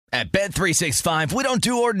At Bet365, we don't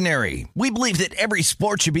do ordinary. We believe that every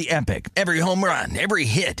sport should be epic. Every home run, every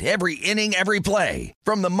hit, every inning, every play.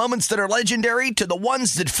 From the moments that are legendary to the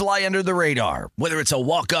ones that fly under the radar. Whether it's a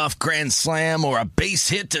walk-off grand slam or a base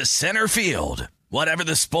hit to center field. Whatever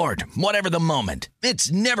the sport, whatever the moment.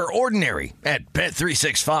 It's never ordinary at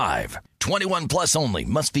Bet365. 21 plus only.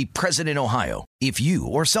 Must be present in Ohio. If you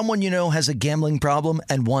or someone you know has a gambling problem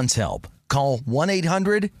and wants help, call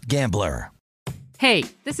 1-800-GAMBLER. Hey,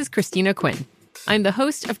 this is Christina Quinn. I'm the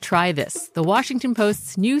host of Try This, the Washington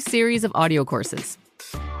Post's new series of audio courses.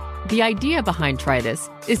 The idea behind Try This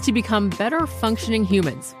is to become better functioning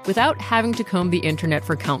humans without having to comb the internet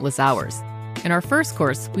for countless hours. In our first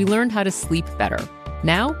course, we learned how to sleep better.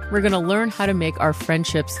 Now, we're going to learn how to make our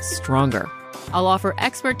friendships stronger. I'll offer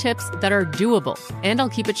expert tips that are doable, and I'll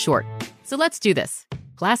keep it short. So let's do this.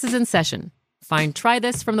 Class is in session. Find Try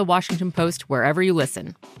This from the Washington Post wherever you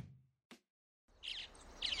listen.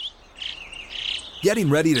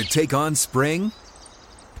 Getting ready to take on spring?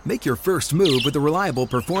 Make your first move with the reliable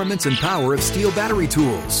performance and power of Steel battery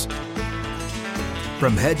tools.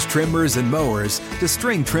 From hedge trimmers and mowers to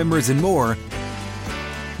string trimmers and more,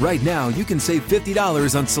 right now you can save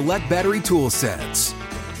 $50 on select battery tool sets.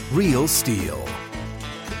 Real Steel.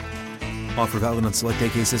 Offer valid on select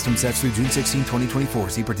AK system sets through June 16, 2024.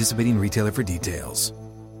 See participating retailer for details.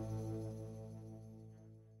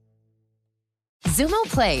 Xumo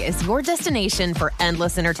Play is your destination for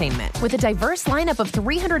endless entertainment. With a diverse lineup of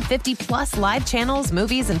 350 plus live channels,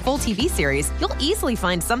 movies, and full TV series, you'll easily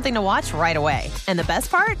find something to watch right away. And the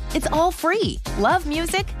best part? It's all free. Love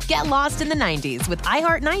music? Get lost in the 90s with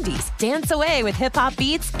iHeart 90s. Dance away with hip-hop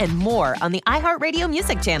beats and more on the iHeartRadio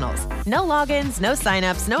music channels. No logins, no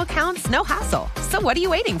signups, no accounts, no hassle. So what are you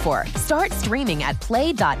waiting for? Start streaming at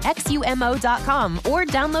play.xumo.com or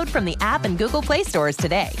download from the app and Google Play stores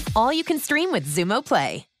today. All you can stream with Xumo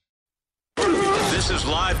Play. This is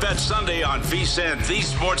Live Bet Sunday on VSiN, the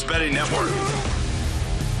Sports Betting Network.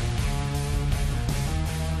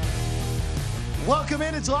 Welcome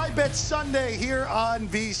in. It's Live Bet Sunday here on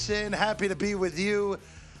VSiN. Happy to be with you.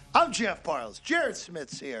 I'm Jeff Parles. Jared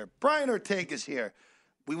Smith's here. Brian Ortega's here.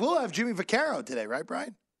 We will have Jimmy Vaccaro today, right,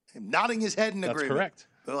 Brian? I'm nodding his head in agreement. That's correct.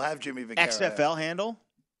 We'll have Jimmy Vaccaro. XFL handle.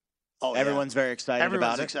 Oh, Everyone's very excited about it.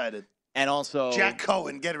 Everyone's excited. And also, Jack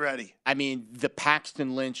Cohen, get ready. I mean, the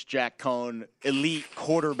Paxton Lynch, Jack Cohen, elite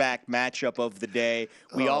quarterback matchup of the day.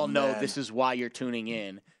 We all know this is why you're tuning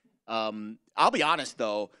in. I'll be honest,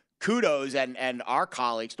 though. Kudos, and our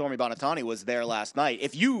colleague, Stormy Bonatani, was there last night.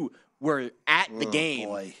 If you were at the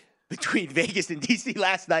game between Vegas and D.C.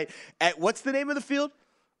 last night, at what's the name of the field?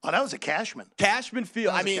 Oh, that was a Cashman. Cashman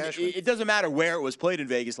Field. I mean, it doesn't matter where it was played in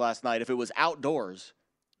Vegas last night. If it was outdoors,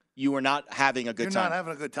 you were not having a good time. You're not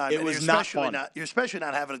having a good time. It was not fun. You're especially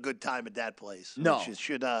not having a good time at that place. No. Which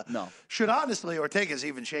should honestly, Ortega's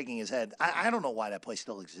even shaking his head. I don't know why that place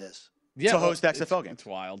still exists. Yeah, to host XFL games. It's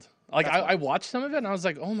wild. Like I watched some of it and I was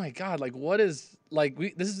like, oh my God, like what is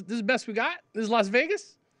this is the best we got? This is Las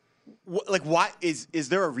Vegas? Why is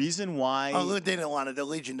there a reason why? Oh, they didn't want it. The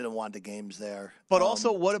Legion didn't want the games there. But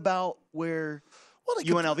also, what about where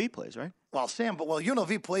UNLV plays, right? Well,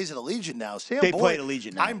 UNLV plays at a Legion now. They play at a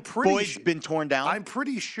Legion now. Boyd's been torn down. I'm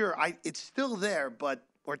pretty sure it's still there, but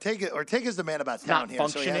Ortega's the man about town here,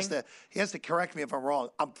 functioning. so he has to correct me if I'm wrong.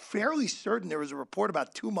 I'm fairly certain there was a report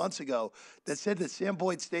about 2 months ago that said that Sam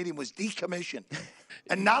Boyd Stadium was decommissioned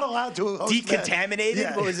and not allowed to host decontaminated.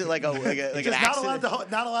 Yeah. What was it like an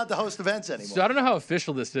accident? not allowed to host events anymore. So I don't know how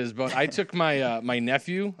official this is, but I took my my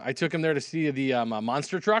nephew. I took him there to see the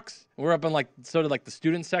monster trucks. We're up in the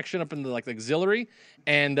student section, up in the auxiliary,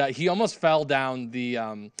 and he almost fell down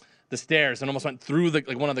the stairs and almost went through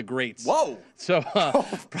one of the grates. Whoa! So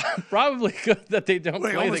probably good that they don't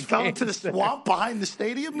play the game. Almost fell into the swamp behind the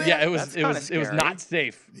stadium there? Yeah, it was not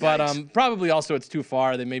safe. Yikes. But probably also it's too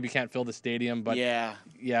far. They maybe can't fill the stadium. But yeah,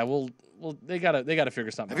 they gotta figure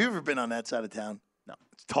something. Have you ever been on that side of town? No,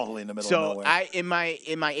 it's totally in the middle of nowhere. So in my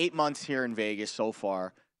 8 months here in Vegas so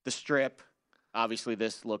far, the Strip, obviously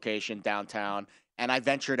this location downtown. And I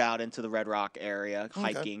ventured out into the Red Rock area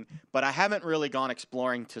hiking, but I haven't really gone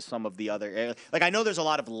exploring to some of the other areas. Like I know there's a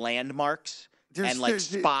lot of landmarks and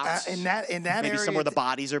spots in that maybe area. somewhere the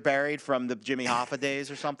bodies are buried from the Jimmy Hoffa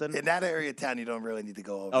days or something. In that area of town, you don't really need to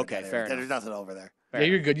go over. Okay, fair enough. There's nothing over there. Yeah,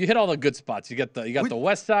 you're good. You hit all the good spots. You got the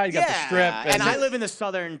west side, you got the Strip, and I live in the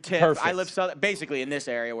southern tip. Perfect. I live basically in this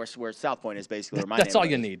area where South Point is basically where my That's all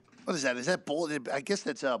you need. What is that? Is that Boulder? I guess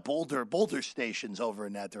that's Boulder Station's over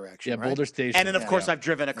in that direction. Yeah, right? Boulder Station. And then of course I've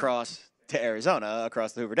driven across to Arizona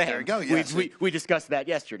across the Hoover Dam. There you go, yes. We discussed that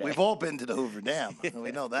yesterday. We've all been to the Hoover Dam.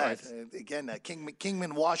 We know that. Again,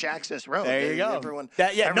 Kingman Wash Access Road. There you go. Everyone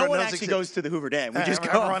no one actually goes to the Hoover Dam. We just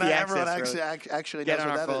go on the access road. Actually Get knows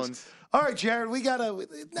on what our that phones. is. All right, Jared, we got to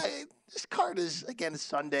 – this card is, again,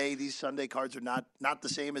 Sunday. These Sunday cards are not the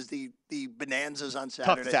same as the bonanzas on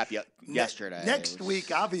Saturday. Tough to tap yesterday. Next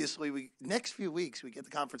week, obviously, next few weeks, we get the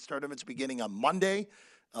conference tournaments beginning on Monday.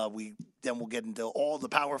 Then we'll get into all the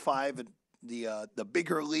Power Five and the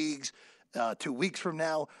bigger leagues 2 weeks from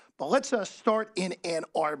now. But let's start in Ann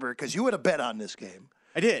Arbor because you had a bet on this game.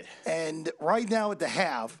 I did. And right now at the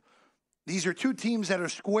half, these are two teams that are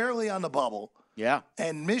squarely on the bubble. Yeah.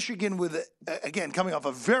 And Michigan with, again, coming off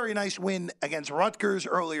a very nice win against Rutgers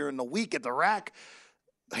earlier in the week at the rack,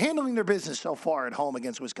 handling their business so far at home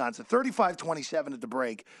against Wisconsin, 35-27 at the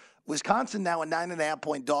break. Wisconsin now a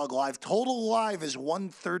 9.5-point dog live. Total live is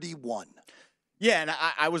 131. Yeah, and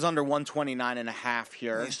I was under 129.5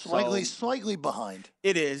 here. Slightly behind.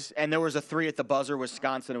 It is, and there was a 3 at the buzzer.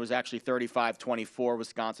 Wisconsin, it was actually 35-24.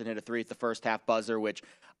 Wisconsin hit a 3 at the first half buzzer, which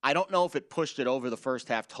I don't know if it pushed it over the first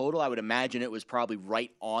half total. I would imagine it was probably right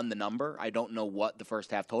on the number. I don't know what the first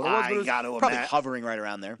half total was, but it was probably hovering right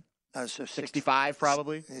around there. So 65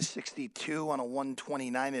 probably. 62 on a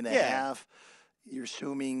 129.5. Yeah. You're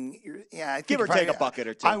assuming, I think give or take a bucket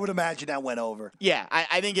or two. I would imagine that went over. Yeah,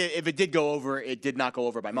 I think if it did go over, it did not go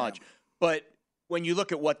over by much. But when you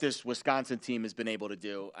look at what this Wisconsin team has been able to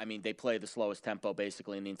do, I mean, they play the slowest tempo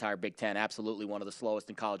basically in the entire Big Ten, absolutely one of the slowest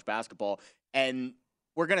in college basketball. And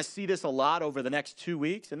we're going to see this a lot over the next 2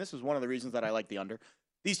 weeks, and this is one of the reasons that I like the under.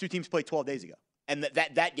 These two teams played 12 days ago. And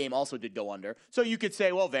that game also did go under. So you could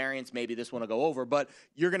say, well, variance, maybe this one will go over. But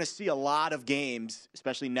you're going to see a lot of games,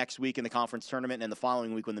 especially next week in the conference tournament and the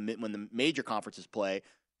following week when the major conferences play.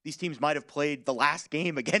 These teams might have played the last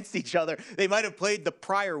game against each other. They might have played the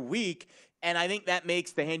prior week. And I think that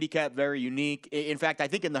makes the handicap very unique. In fact, I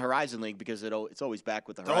think in the Horizon League, because it's always back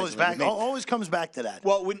with the Horizon League. Always comes back to that.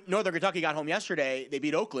 Well, when Northern Kentucky got home yesterday, they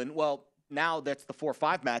beat Oakland. Well, now that's the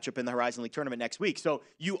 4-5 matchup in the Horizon League tournament next week. So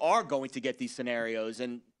you are going to get these scenarios,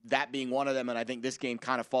 and that being one of them, and I think this game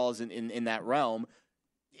kind of falls in that realm.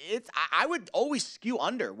 I would always skew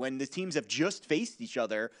under when the teams have just faced each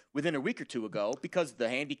other within a week or two ago because the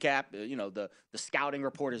handicap, the scouting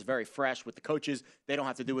report is very fresh with the coaches. They don't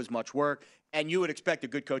have to do as much work, and you would expect a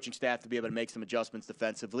good coaching staff to be able to make some adjustments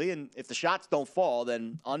defensively. And if the shots don't fall,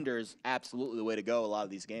 then under is absolutely the way to go a lot of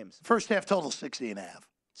these games. First half total 60.5.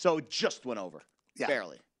 So just went over. Yeah.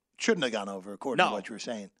 Barely. Shouldn't have gone over, according to what you were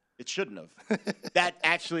saying. It shouldn't have.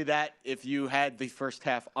 If you had the first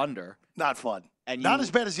half under. Not fun. Not as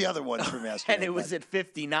bad as the other ones from yesterday. And it was at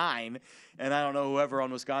 59, and I don't know, whoever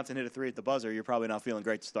on Wisconsin hit a 3 at the buzzer, you're probably not feeling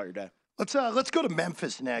great to start your day. Let's go to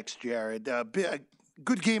Memphis next, Jared. A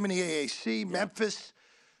good game in the AAC. Yeah. Memphis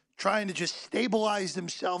trying to just stabilize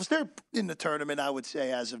themselves. They're in the tournament, I would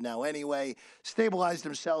say, as of now anyway. Stabilize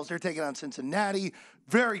themselves. They're taking on Cincinnati.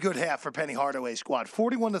 Very good half for Penny Hardaway's squad.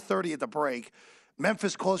 41-30 at the break.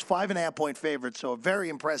 Memphis closed 5.5-point favorites, so a very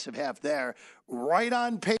impressive half there. Right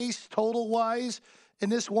on pace total-wise in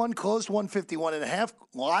this one, closed 151.5.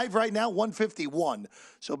 Live right now, 151.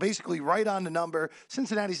 So basically right on the number.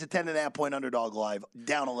 Cincinnati's a 10.5-point underdog live,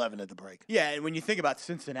 down 11 at the break. Yeah, and when you think about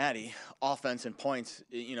Cincinnati, offense and points,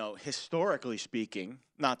 historically speaking,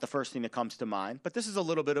 not the first thing that comes to mind, but this is a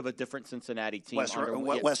little bit of a different Cincinnati team.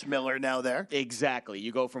 Wes Miller now there. Exactly.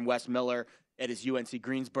 You go from Wes Miller at his UNC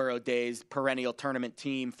Greensboro days, perennial tournament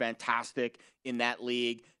team, fantastic in that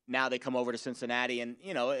league. Now they come over to Cincinnati and,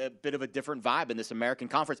 a bit of a different vibe in this American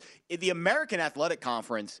Conference. In the American Athletic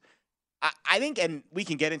Conference, I think, and we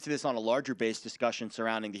can get into this on a larger base discussion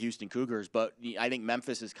surrounding the Houston Cougars, but I think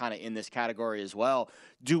Memphis is kind of in this category as well.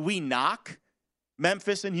 Do we knock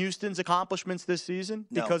Memphis and Houston's accomplishments this season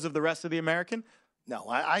because of the rest of the American? No,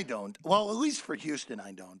 I don't. Well, at least for Houston,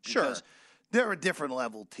 I don't. Because they're a different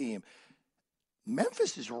level team.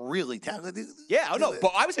 Memphis is really talented. Yeah,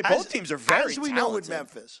 but I would say both teams are very talented. As we know with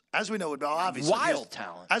Memphis. As we know with, obviously. Wild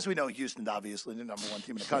talent. As we know, Houston, obviously, the number one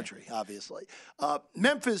team in the country, obviously.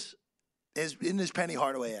 Memphis is in this Penny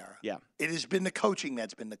Hardaway era. Yeah. It has been the coaching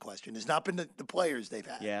that's been the question. It's not been the players they've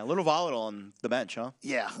had. Yeah, a little volatile on the bench, huh?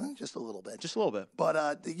 Yeah, just a little bit. Just a little bit.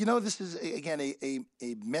 But, this is, again,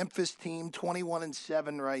 a Memphis team,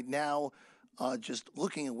 21-7 right now. Just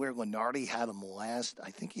looking at where Lenardi had him last,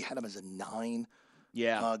 I think he had him as a 9.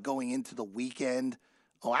 Yeah. Going into the weekend.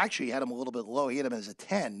 Oh, actually, he had him a little bit low. He had him as a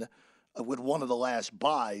 10 with one of the last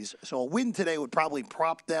buys. So a win today would probably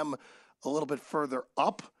prop them a little bit further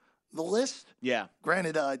up the list. Yeah.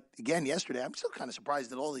 Granted, again, yesterday, I'm still kind of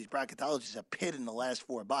surprised that all these bracketologists have Pitt in the last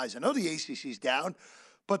 4 buys. I know the ACC's down,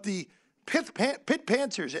 but the Pitt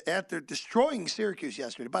Panthers, after destroying Syracuse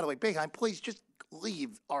yesterday. By the way, Boeheim, please just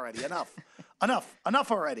leave already. Enough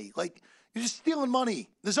already. Like, you're just stealing money.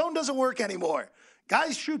 The zone doesn't work anymore.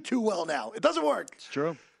 Guys shoot too well now. It doesn't work. It's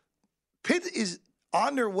true. Pitt is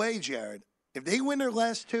on their way, Jared. If they win their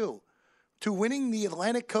last two, to winning the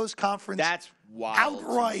Atlantic Coast Conference. That's wild.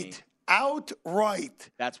 Outright.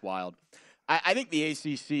 That's wild. I think the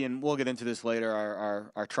ACC, and we'll get into this later,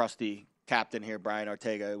 our trusty captain here, Brian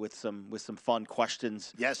Ortega, with some fun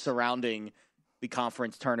questions surrounding the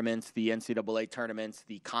conference tournaments, the NCAA tournaments,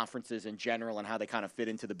 the conferences in general, and how they kind of fit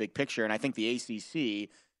into the big picture. And I think the ACC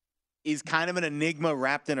is kind of an enigma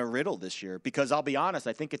wrapped in a riddle this year, because I'll be honest,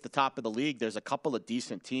 I think at the top of the league, there's a couple of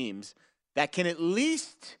decent teams that can at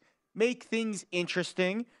least make things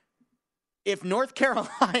interesting if North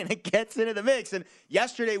Carolina gets into the mix. And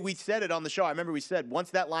yesterday we said it on the show. I remember we said once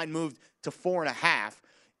that line moved to 4.5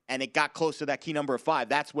 and it got close to that key number of 5,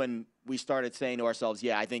 that's when we started saying to ourselves,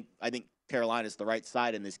 I think Carolina's the right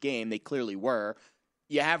side in this game. They clearly were.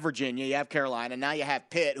 You have Virginia, you have Carolina, now you have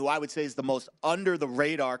Pitt, who I would say is the most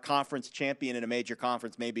under-the-radar conference champion in a major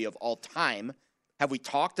conference maybe of all time. Have we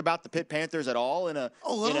talked about the Pitt Panthers at all in a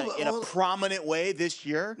prominent way this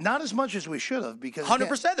year? Not as much as we should have, because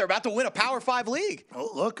 100%. They're about to win a Power 5 league.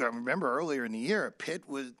 Oh, look, I remember earlier in the year, Pitt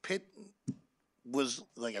was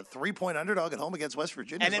like a 3-point underdog at home against West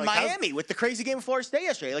Virginia. And in Miami with the crazy game of Florida State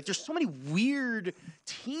yesterday. Like, there's so many weird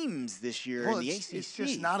teams this year in the ACC. It's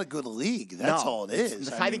just not a good league. That's all it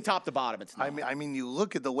is. I think top to bottom, it's not. I mean, you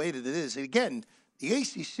look at the way that it is. Again, the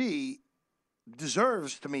ACC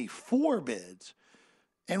deserves, to me, 4 bids.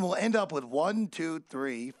 And we'll end up with 1, 2,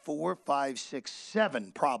 3, 4, 5, 6,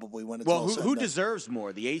 7 probably when it's all said. Well, who deserves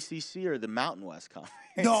more, the ACC or the Mountain West Conference?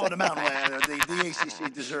 No, the Mountain West. The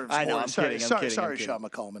ACC deserves more. I know, I'm kidding. Sorry, Sean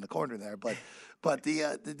McCollum in the corner there. But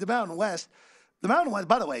the Mountain West,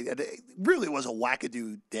 by the way, it really was a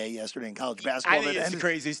wackadoo day yesterday in college basketball. I think it's the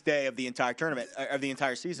craziest day of the entire tournament, of the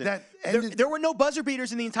entire season. There were no buzzer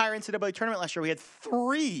beaters in the entire NCAA tournament last year. We had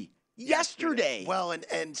 3 yesterday. Well,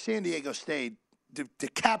 and San Diego State, to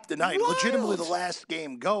cap the night, legitimately the last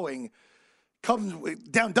game going, comes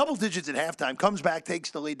down double digits at halftime, comes back,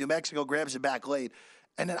 takes the lead. New Mexico grabs it back late.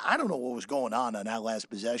 And then I don't know what was going on that last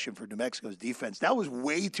possession for New Mexico's defense. That was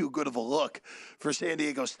way too good of a look for San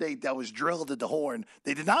Diego State. That was drilled at the horn.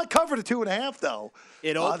 They did not cover the 2.5, though.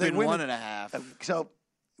 It opened 1.5. So,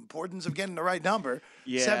 importance of getting the right number.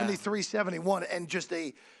 Yeah. 73-71, and just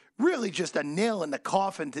a nail in the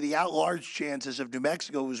coffin to the at-large chances of New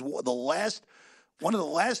Mexico. It was one of the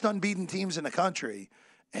last unbeaten teams in the country.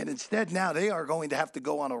 And instead now they are going to have to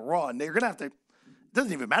go on a run. They're going to have to – it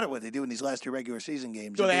doesn't even matter what they do in these last 2 regular season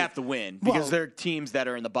games. So they have to win because they're teams that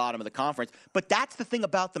are in the bottom of the conference. But that's the thing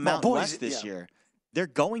about the Mountain West this year. They're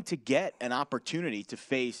going to get an opportunity to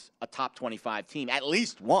face a top 25 team, at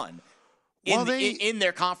least one, in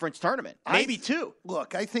their conference tournament, maybe 2.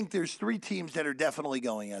 Look, I think there's 3 teams that are definitely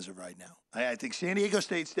going as of right now. I think San Diego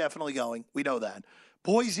State's definitely going. We know that.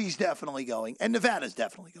 Boise's definitely going, and Nevada's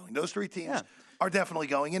definitely going. Those 3 teams are definitely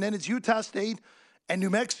going. And then it's Utah State and New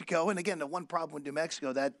Mexico. And, again, the one problem with New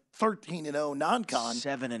Mexico, that 13-0 non-con.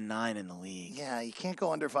 7-9 in the league. Yeah, you can't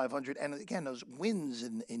go under 500. And, again, those wins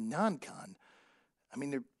in non-con, I mean,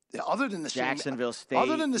 they're other than the Jacksonville State,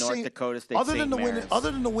 North Dakota State, other than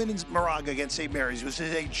the win in Moraga against St. Mary's, which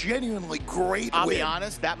is a genuinely great win. I'll be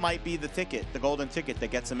honest, that might be the ticket, the golden ticket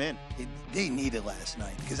that gets them in. They needed last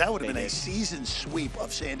night because that would have been a season sweep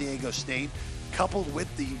of San Diego State, coupled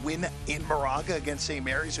with the win in Moraga against St.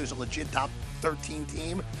 Mary's, who's a legit top 13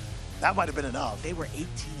 team. That might have been enough. They were 18-2.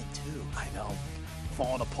 I know,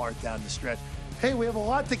 falling apart down the stretch. Hey, we have a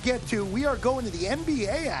lot to get to. We are going to the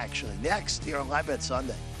NBA actually next here on Live Bet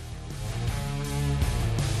Sunday.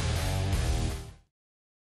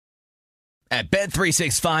 At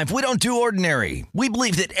Bet365, we don't do ordinary. We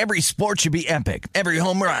believe that every sport should be epic. Every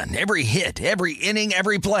home run, every hit, every inning,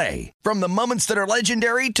 every play. From the moments that are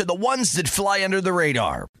legendary to the ones that fly under the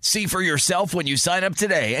radar. See for yourself when you sign up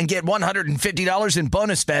today and get $150 in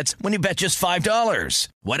bonus bets when you bet just $5.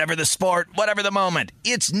 Whatever the sport, whatever the moment,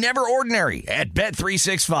 it's never ordinary at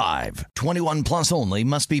Bet365. 21 plus only.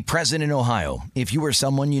 Must be present in Ohio. If you or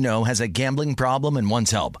someone you know has a gambling problem and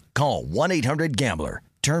wants help, call 1-800-GAMBLER.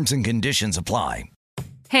 Terms and conditions apply.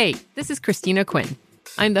 Hey, this is Christina Quinn.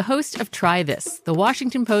 I'm the host of Try This, the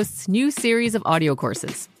Washington Post's new series of audio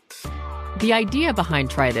courses. The idea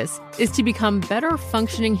behind Try This is to become better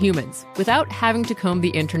functioning humans without having to comb the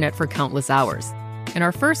internet for countless hours. In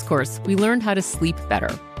our first course, we learned how to sleep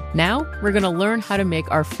better. Now, we're going to learn how to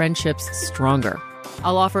make our friendships stronger.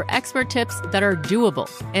 I'll offer expert tips that are doable,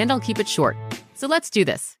 and I'll keep it short. So let's do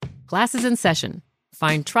this. Class is in session.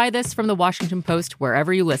 Find Try This from the Washington Post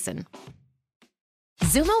wherever you listen.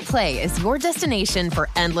 Zumo Play is your destination for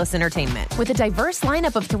endless entertainment. With a diverse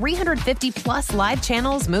lineup of 350 plus live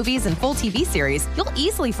channels, movies, and full TV series, you'll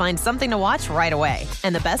easily find something to watch right away.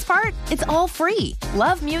 And the best part? It's all free.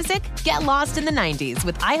 Love music? Get lost in the 90s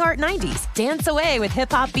with iHeart 90s, dance away with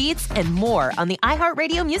hip-hop beats, and more on the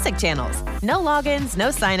iHeartRadio music channels. No logins, no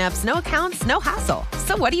signups, no accounts, no hassle.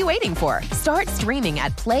 So what are you waiting for? Start streaming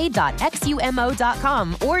at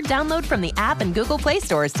play.xumo.com or download from the app and Google Play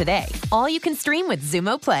stores today. All you can stream with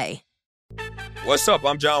Zumo Play. What's up?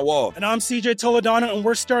 I'm John Wall. And I'm CJ Toledano, and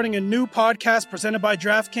we're starting a new podcast presented by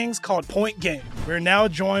DraftKings called Point Game. We're now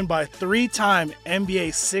joined by three-time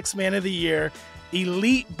NBA Sixth Man of the Year,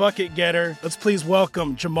 elite bucket getter. Let's please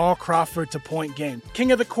welcome Jamal Crawford to Point Game.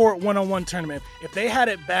 King of the Court one-on-one tournament. If they had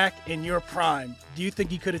it back in your prime, do you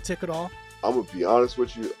think you could have took it all? I'm going to be honest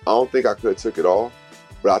with you. I don't think I could have took it all,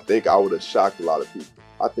 but I think I would have shocked a lot of people.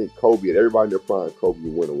 I think Kobe and everybody in their prime, Kobe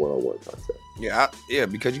would win a one-on-one contest. Yeah,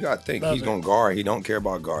 because you got to think. He's going to guard. He don't care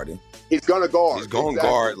about guarding. He's going to guard. He's going to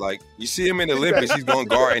guard. Like, you see him in the Olympics, he's going to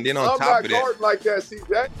guard. And then on top of that. I'm not guarding like that,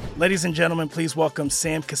 CJ. Ladies and gentlemen, please welcome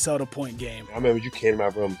Sam Cassell to Point Game. I remember you came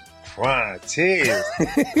out from crying, tears,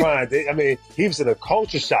 crying. I mean, he was in a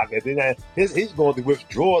culture shock. And then he's going through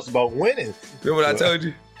withdrawals about winning. Remember what I told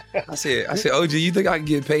you? I said, OG, you think I can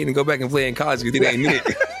get paid and go back and play in college because it ain't it?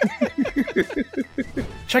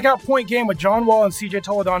 Check out Point Game with John Wall and CJ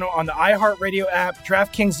Toledano on the iHeartRadio app,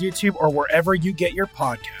 DraftKings YouTube, or wherever you get your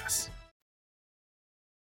podcasts.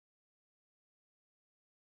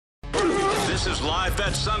 This is Live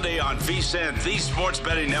Bet Sunday on VSiN, the Sports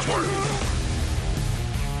Betting Network.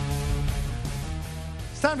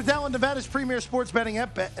 It's time to download Nevada's premier sports betting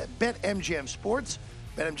app, BetMGM Sports.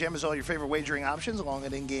 BetMGM has all your favorite wagering options, along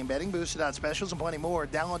with in-game betting, boosted odds specials, and plenty more.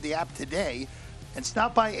 Download the app today and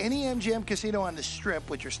stop by any MGM casino on the Strip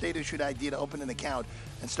with your state-issued ID to open an account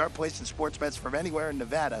and start placing sports bets from anywhere in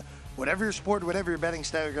Nevada. Whatever your sport, whatever your betting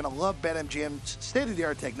style, you're going to love BetMGM's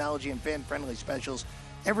state-of-the-art technology and fan-friendly specials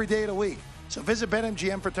every day of the week. So visit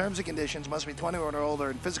BetMGM for terms and conditions. Must be 21 or older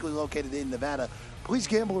and physically located in Nevada. Please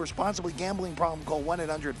gamble responsibly. Gambling problem, call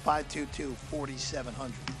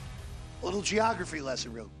 1-800-522-4700. A little geography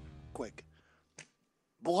lesson real quick.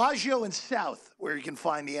 Bellagio and South, where you can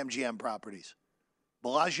find the MGM properties.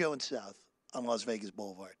 Bellagio and South on Las Vegas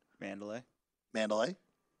Boulevard. Mandalay.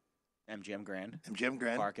 MGM Grand.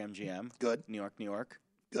 Park MGM. Good. New York.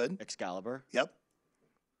 Good. Excalibur. Yep.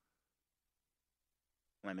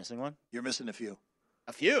 Am I missing one? You're missing a few.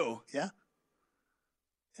 A few? Yeah.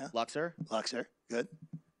 Luxor. Good.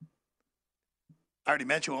 I already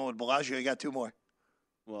mentioned one with Bellagio. You got two more.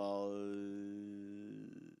 Well,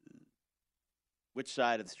 which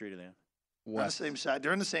side of the street are they on? On the same side.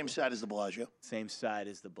 They're on the same side as the Bellagio. Same side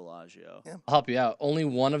as the Bellagio. Yeah. I'll help you out. Only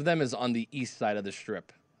one of them is on the east side of the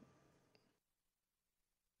Strip.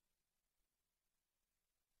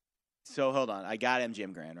 So hold on. I got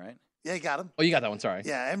MGM Grand, right? Yeah, you got him. Oh, you got that one. Sorry.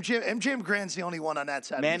 Yeah, MGM Grand's the only one on that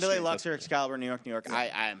side. Mandalay, of the Luxor, Excalibur, New York. Yeah.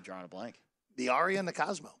 I am drawing a blank. The Aria and the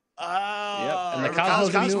Cosmo. Oh, yep. And the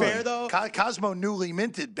Cosmo's fair though. Cosmo newly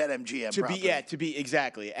minted BetMGM. To be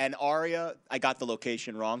exactly. And Aria, I got the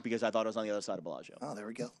location wrong because I thought it was on the other side of Bellagio. Oh, there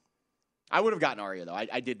we go. I would have gotten Aria though.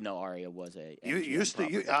 I did know Aria was a. You used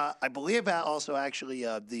to. I believe also actually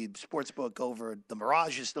the sports book over the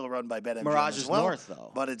Mirage is still run by BetMGM. Mirage as is well, north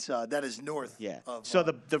though. But it's that is north. Yeah. Of, so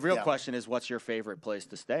the real question is, what's your favorite place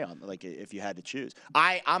to stay on? Like if you had to choose,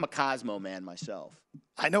 I'm a Cosmo man myself.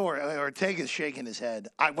 I know Ortega's shaking his head.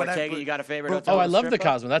 Ortega, you got a favorite hotel? Oh, I love the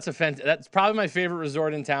Cosmo. That's probably my favorite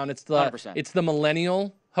resort in town. It's the 100%. It's the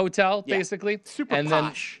Millennial Hotel, basically. Super and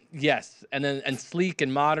posh. Then, yes, and sleek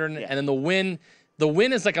and modern. Yeah. And then the Wynn. The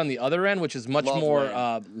Wynn is like on the other end, which is much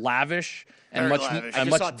more lavish and Very much lavish. I a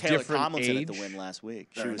just much saw Taylor different Tomlinson age. at the Wynn last week.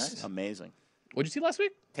 She Very was nice. amazing. What did you see last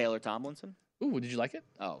week? Taylor Tomlinson. Ooh, did you like it?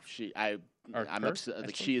 Oh, I'm her? upset.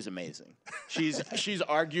 Like, she is amazing. She's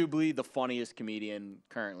arguably the funniest comedian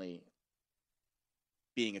currently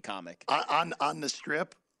being a comic. On the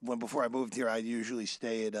Strip. Before I moved here, I usually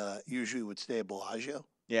would stay at Bellagio.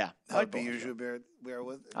 Yeah, That would be usually where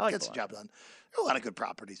with gets the job done. There are a lot of good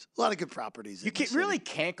properties. You really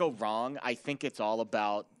can't go wrong. I think it's all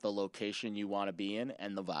about the location you want to be in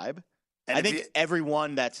and the vibe. And I think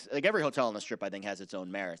everyone that's like every hotel on the Strip, I think has its own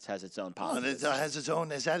merits, has its own positives. It has its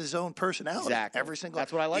own personality. Exactly. Every single.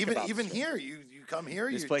 That's what I like about even the here. You come here.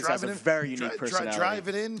 This you place has a very unique personality.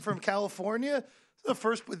 Driving in from California, the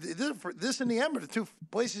first this and the M are the two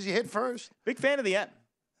places you hit first. Big fan of the M.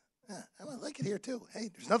 Yeah, I like it here too.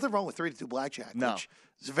 Hey, there's nothing wrong with 3-2 blackjack. No. Which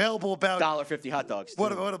is available about $1.50 hot dogs.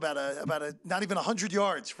 What about a not even 100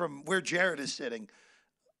 yards from where Jared is sitting.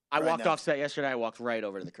 I right walked now? off set yesterday. I walked right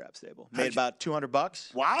over to the craps table. Made about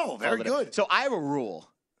 $200. Wow, very good. So I have a rule,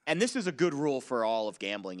 and this is a good rule for all of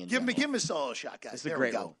gambling in Give general. me a solo shot, guys. This is a There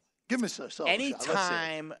great we go. rule. Give me a solo shot. Let's see it.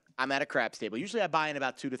 Anytime I'm at a craps table, usually I buy in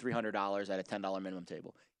about $200 to $300 at a $10 minimum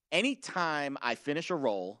table. Anytime I finish a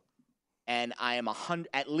roll and I am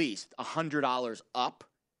at least $100 up,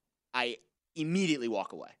 I immediately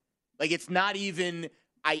walk away. Like, it's not even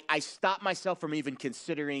I stop myself from even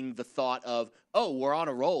considering the thought of, oh, we're on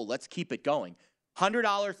a roll, let's keep it going.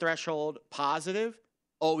 $100 threshold positive,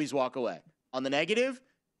 always walk away. On the negative,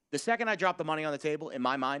 the second I drop the money on the table, in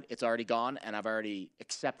my mind, it's already gone, and I've already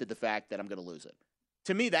accepted the fact that I'm going to lose it.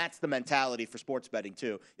 To me, that's the mentality for sports betting,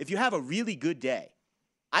 too. If you have a really good day,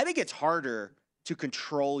 I think it's harder to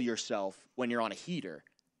control yourself when you're on a heater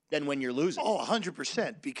than when you're losing. Oh,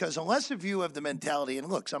 100%. Because unless if you have the mentality, and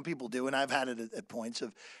look, some people do, and I've had it at points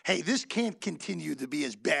of, hey, this can't continue to be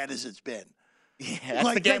as bad as it's been. Yeah,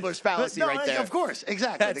 that's the gambler's fallacy right there. Of course,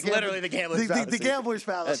 exactly. That's literally the gambler's fallacy. The gambler's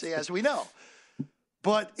fallacy, as we know.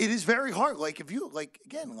 But it is very hard. Like, if you,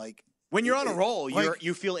 when you're on a roll,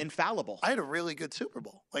 you feel infallible. I had a really good Super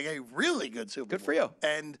Bowl. Like, a really good Super Bowl. Good for you.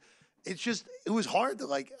 And it was hard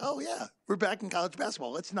to oh yeah, we're back in college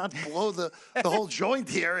basketball. Let's not blow the whole joint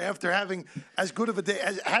here after having as good of a day,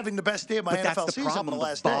 as having the best day of my NFL season on the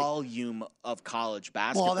last day. The volume of college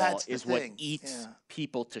basketball is what eats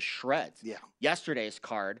people to shreds. Yeah. Yesterday's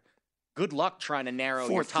card, good luck trying to narrow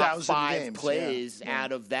your 4,000 top 5 games. plays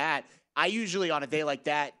out of that. I usually, on a day like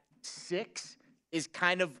that, 6 is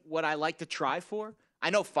kind of what I like to try for. I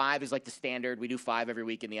know 5 is like the standard. We do 5 every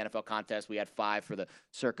week in the NFL contest. We had 5 for the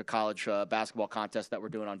Circa College basketball contest that we're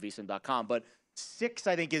doing on vsin.com. But 6,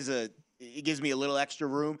 I think, it gives me a little extra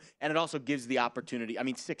room, and it also gives the opportunity. I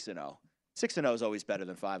mean, 6-0. 6-0 is always better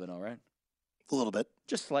than 5-0, right? A little bit.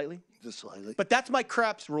 Just slightly. Just slightly. But that's my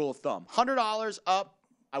craps rule of thumb. $100 up,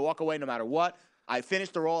 I walk away no matter what. I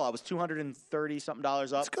finished the roll. I was $230-something up.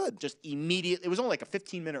 That's good. Just immediately. It was only like a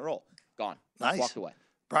 15-minute roll. Gone. Nice. Walked away.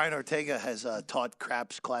 Brian Ortega has taught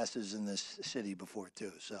craps classes in this city before,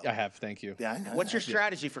 too. So I have, thank you. Yeah, I know. What's your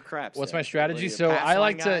strategy for craps? What's then? my strategy? What are you, So pass I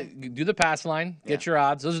like line to guy? do the pass line, get your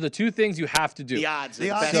odds. Those are the 2 things you have to do. The odds. The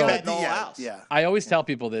The odds. best So- bet in the whole house. Yeah. I always tell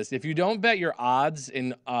people this. If you don't bet your odds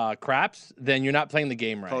in craps, then you're not playing the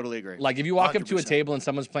game right. Totally agree. Like if you walk up to a 100%. table and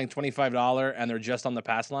someone's playing $25 and they're just on the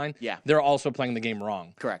pass line, Yeah. they're also playing the game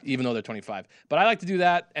wrong. Correct. Even though they're 25. But I like to do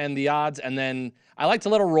that and the odds, and then I like to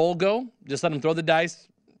let a roll go. Just let them throw the dice,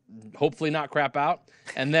 hopefully not crap out.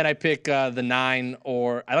 And then I pick the 9,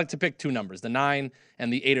 or I like to pick 2 numbers, the 9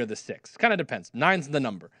 and the 8 or the 6. Kind of depends. 9's the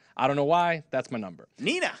number. I don't know why. That's my number.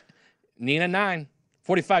 Nina. 9.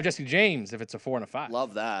 45 Jesse James if it's a 4 and a 5.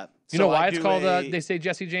 Love that. You know why it's called, they say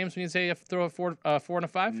Jesse James when you say throw a 4 and a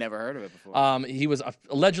 5? Never heard of it before. He was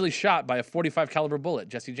allegedly shot by a 45 caliber bullet,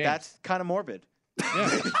 Jesse James. That's kind of morbid.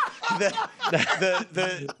 Yeah.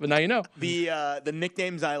 the But now you know. the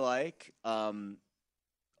nicknames I like,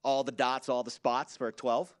 all the dots, all the spots for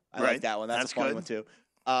 12. I Right. like that one. That's a fun good. one too.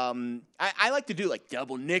 I like to do like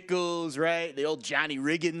double nickels, right? The old Johnny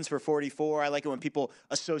Riggins for 44. I like it when people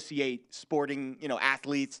associate sporting,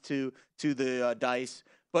 athletes to the dice.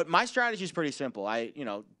 But my strategy is pretty simple.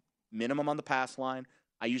 Minimum on the pass line.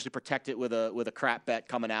 I usually protect it with a crap bet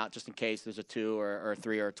coming out just in case there's a 2 or a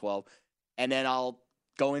 3 or a 12. And then I'll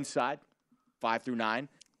go inside 5 through 9.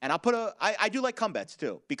 And I'll put I do like come bets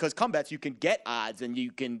too, because come bets you can get odds and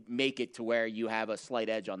you can make it to where you have a slight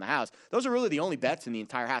edge on the house. Those are really the only bets in the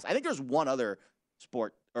entire house. I think there's one other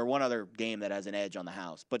sport or one other game that has an edge on the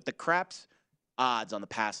house, but the craps odds on the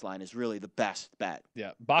pass line is really the best bet. Yeah,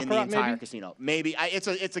 in the Baccarat entire maybe? casino. Maybe it's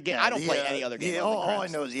a game. I don't play any other game. Yeah, other than all I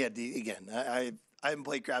craps. know is I haven't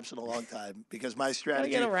played craps in a long time because my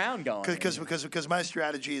strategy. Gotta get around going. Because my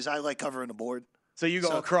strategy is I like covering the board. So you go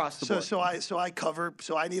across the board. So I cover.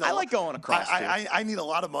 So I need. I like going across. I need a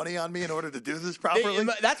lot of money on me in order to do this properly.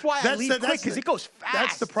 That's why I leave quick, because it goes fast.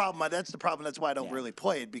 That's the problem. That's why I don't really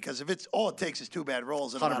play it, because if it's all it takes is 2 bad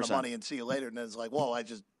rolls and a lot of 100%. money and see you later, and then it's like, whoa,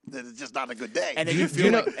 it's just not a good day. And then you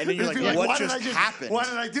feel like, what why just happened? Why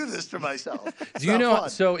did I do this to myself? Do you know?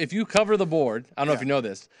 So if you cover the board, I don't know if you know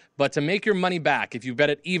this, but to make your money back, if you bet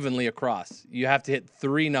it evenly across, you have to hit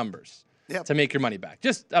 3 numbers to make your money back.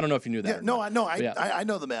 Just I don't know if you knew that. Yeah, or no, not. I know. But yeah. I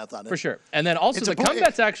know the math on it For sure. And then also It's the a point- come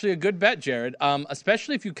bet's actually a good bet, Jared.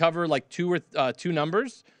 Especially if you cover like 2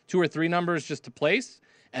 numbers, 2 or 3 numbers just to place,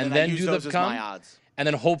 and I then use do those the as come, my odds. and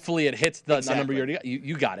then hopefully it hits the number Exactly. you already got.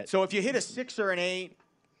 You got it. So if you hit a 6 or an 8,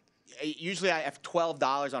 usually I have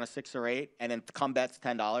 $12 on a 6 or 8, and then come bet's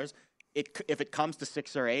 $10. If it comes to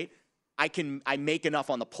 6 or 8, I make enough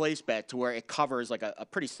on the place bet to where it covers like a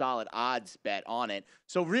pretty solid odds bet on it.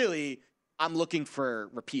 So really, I'm looking for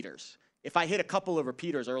repeaters. If I hit a couple of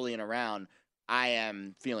repeaters early in a round, I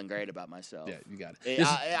am feeling great about myself. Yeah, you got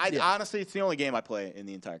it. Honestly, it's the only game I play in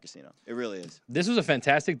the entire casino. It really is. This was a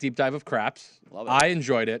fantastic deep dive of craps. Love it. I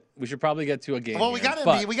enjoyed it. We should probably get to a game. Well, we got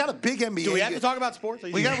a big NBA. Do we have to talk about sports?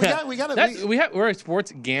 We're a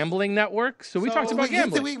sports gambling network, so we talked about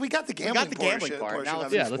gambling. We got the gambling part. Now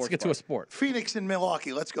let's get to a sport. Phoenix and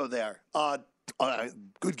Milwaukee. Let's go there.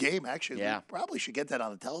 Good game, actually. Yeah. We probably should get that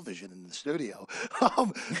on the television in the studio.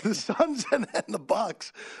 The Suns and the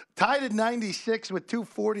Bucks tied at 96 with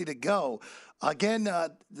 2:40 to go. Again,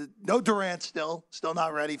 no Durant still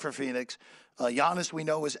not ready for Phoenix. Giannis, we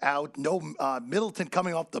know, is out. No Middleton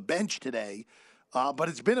coming off the bench today. But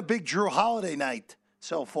it's been a big Drew Holiday night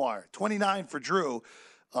so far. 29 for Drew.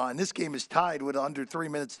 And this game is tied with under 3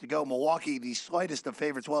 minutes to go. Milwaukee, the slightest of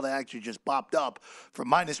favorites. Well, they actually just popped up from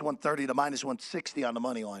 -130 to -160 on the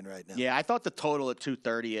money line right now. Yeah, I thought the total at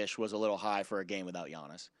 230-ish was a little high for a game without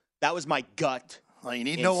Giannis. That was my gut. Well, you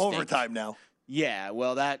need instinct. no overtime now. Yeah,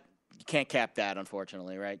 well, you can't cap that,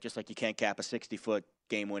 unfortunately, right? Just like you can't cap a 60-foot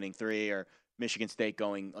game-winning three or Michigan State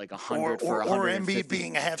going like 100 for 150. Or Embiid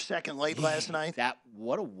being a half second late last night.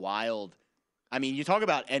 What a wild. I mean, you talk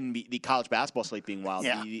about the college basketball slate being wild.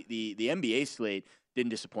 Yeah. The NBA slate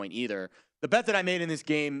didn't disappoint either. The bet that I made in this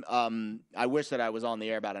game, I wish that I was on the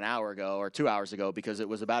air about an hour ago or 2 hours ago because it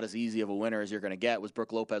was about as easy of a winner as you're going to get, was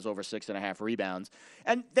Brook Lopez over 6.5 rebounds.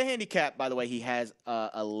 And the handicap, by the way, he has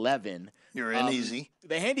 11. You're in easy.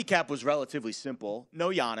 The handicap was relatively simple.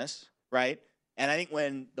 No Giannis, right? And I think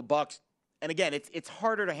when the Bucks, and again, it's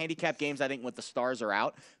harder to handicap games, I think, when the stars are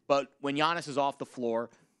out. But when Giannis is off the floor,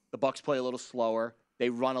 the Bucks play a little slower. They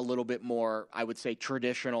run a little bit more, I would say,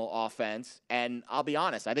 traditional offense. And I'll be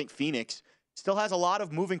honest, I think Phoenix still has a lot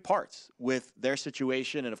of moving parts with their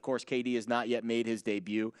situation. And, of course, KD has not yet made his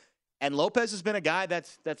debut. And Lopez has been a guy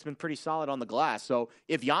that's been pretty solid on the glass. So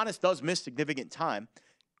if Giannis does miss significant time,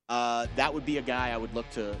 that would be a guy I would look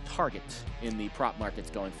to target in the prop markets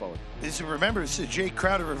going forward. Remember, it's a Jay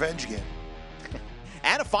Crowder revenge game.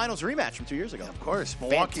 And a finals rematch from 2 years ago. Of course.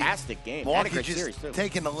 Milwaukee, fantastic game. Milwaukee and a great just series, too.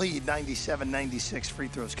 taking the lead, 97-96 free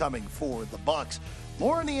throws coming for the Bucks.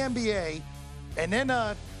 More in the NBA, and then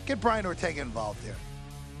get Brian Ortega involved here.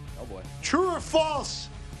 Oh, boy. True or false?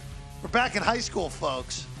 We're back in high school,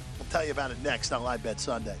 folks. We'll tell you about it next on Live Bet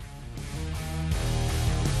Sunday.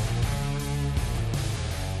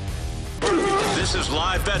 This is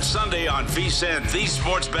Live Bet Sunday on VSiN, the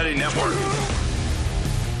Sports Betting Network.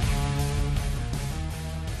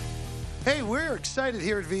 Hey, we're excited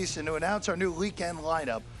here at VSiN to announce our new weekend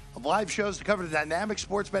lineup of live shows to cover the dynamic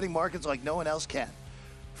sports betting markets like no one else can.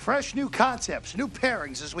 Fresh new concepts, new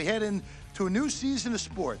pairings as we head into a new season of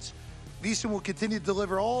sports. VSiN will continue to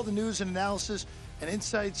deliver all the news and analysis and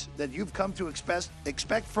insights that you've come to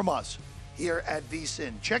expect from us here at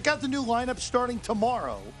VSiN. Check out the new lineup starting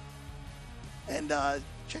tomorrow. And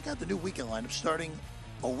check out the new weekend lineup starting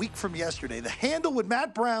a week from yesterday. The Handle with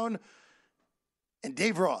Matt Brown and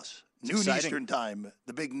Dave Ross. Noon Eastern time,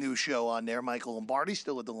 the big new show on there. Michael Lombardi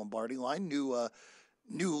still at the Lombardi line. New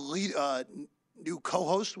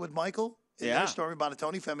co-host with Michael. Yeah. Stormy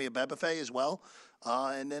Bonatoni, Femi Abebefe as well.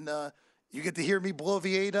 And then you get to hear me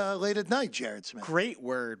bloviate late at night, Jared Smith. Great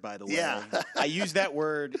word, by the way. Yeah. I used that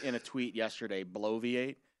word in a tweet yesterday,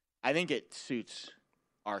 bloviate. I think it suits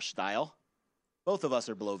our style. Both of us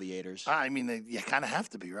are bloviators. I mean, you kind of have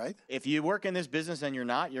to be, right? If you work in this business and you're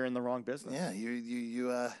not, you're in the wrong business. Yeah,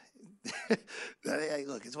 hey,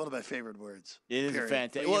 look, it's one of my favorite words. It is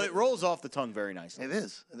fantastic. Well, it rolls off the tongue very nicely. It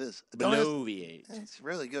is. Bloviate. It's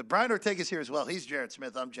really good. Brian Ortega's here as well. He's Jared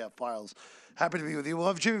Smith. I'm Jeff Parles. Happy to be with you. We'll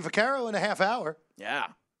have Jimmy Vaccaro in a half hour. Yeah.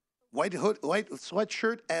 White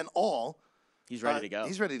sweatshirt and all. He's ready to go.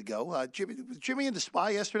 He's ready to go. Jimmy in the Spy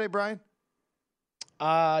yesterday, Brian?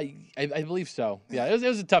 I believe so. Yeah, it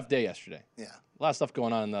was a tough day yesterday. Yeah. A lot of stuff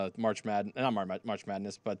going on in the March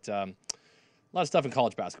Madness, but a lot of stuff in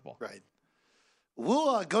college basketball. Right.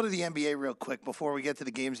 We'll go to the NBA real quick before we get to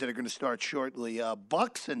the games that are going to start shortly.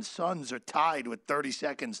 Bucks and Suns are tied with 30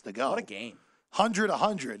 seconds to go. What a game.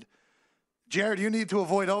 100-100. Jared, you need to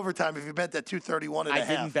avoid overtime if you bet that 231 and a half.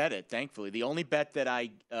 I didn't bet it, thankfully. The only bet that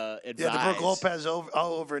I advised. Yeah, the Brook Lopez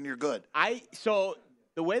over and you're good. So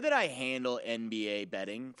the way that I handle NBA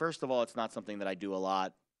betting, first of all, it's not something that I do a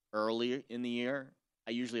lot early in the year.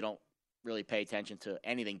 I usually don't really pay attention to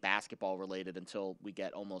anything basketball related until we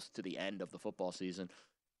get almost to the end of the football season.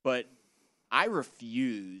 But I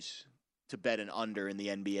refuse to bet an under in the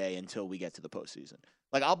NBA until we get to the postseason.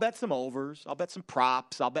 Like, I'll bet some overs, I'll bet some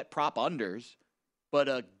props, I'll bet prop unders. But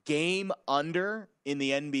a game under in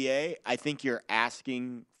the NBA, I think you're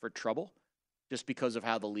asking for trouble. just because of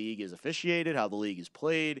how the league is officiated, how the league is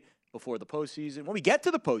played before the postseason. When we get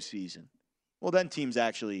to the postseason, well, then teams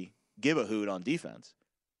actually give a hoot on defense.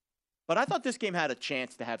 But I thought this game had a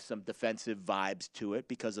chance to have some defensive vibes to it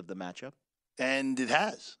because of the matchup. And it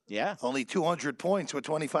has. Yeah. Only 200 points with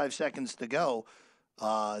 25 seconds to go.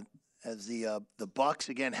 As the Bucks,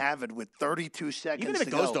 again, have it with 32 seconds to go. Even if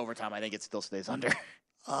it goes to overtime, I think it still stays under.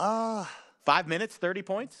 5 minutes, 30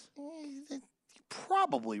 points? You're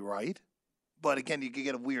probably right. But again, you could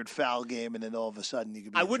get a weird foul game, and then all of a sudden you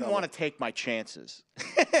could be I wouldn't want to take my chances.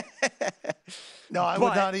 No, I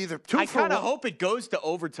would not either. I kind of hope it goes to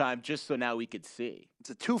overtime just so now we could see.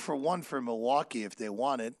 It's a 2-for-1 for Milwaukee if they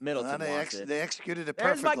want it. Middleton wants it. They executed it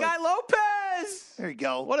There's perfectly. my guy Lopez. There you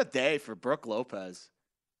go. What a day for Brooke Lopez.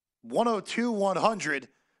 102-100.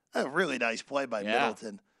 A really nice play by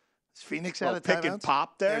Middleton. Is Phoenix out of timeouts? Pick and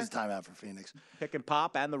pop there. There's timeout for Phoenix. Pick and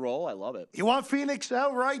pop and the roll. I love it. You want Phoenix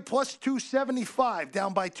outright plus 275,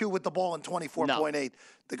 down by 2 with the ball in 24.8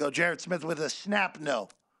 to go. Jared Smith with a snap, no.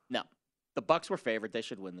 No. The Bucks were favored. They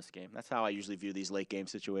should win this game. That's how I usually view these late game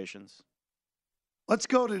situations. Let's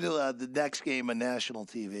go to the next game on national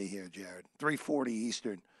TV here, Jared. 3:40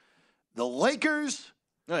 Eastern. The Lakers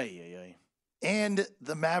and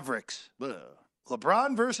the Mavericks. Ugh.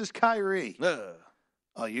 LeBron versus Kyrie. Ugh.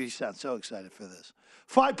 Oh, you sound so excited for this.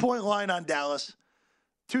 5-point line on Dallas.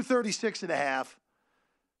 236.5.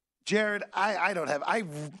 Jared, I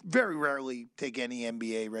very rarely take any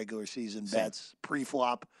NBA regular season bets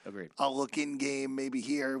pre-flop. Agreed. I'll look in-game, maybe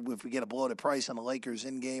here if we get a bloated price on the Lakers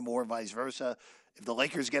in-game or vice versa. If the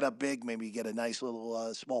Lakers get up big, maybe you get a nice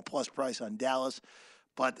little small plus price on Dallas.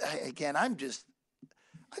 But again, I'm just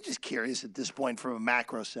curious at this point from a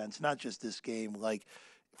macro sense, not just this game. Like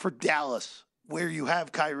for Dallas, where you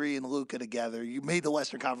have Kyrie and Luka together, you made the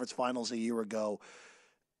Western Conference Finals a year ago.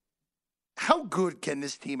 How good can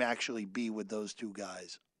this team actually be with those two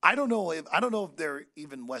guys? I don't know if they're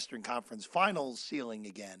even Western Conference Finals ceiling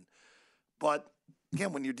again. But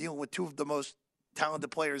again, when you're dealing with two of the most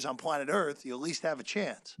talented players on planet Earth, you at least have a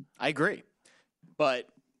chance. I agree. But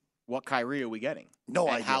what Kyrie are we getting? No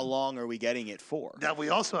idea. How long are we getting it for? That we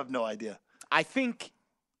also have no idea. I think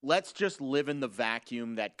let's just live in the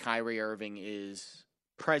vacuum that Kyrie Irving is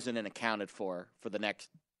present and accounted for the next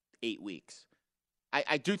 8 weeks.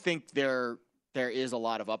 I do think there is a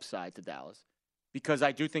lot of upside to Dallas because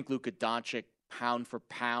I do think Luka Doncic, pound for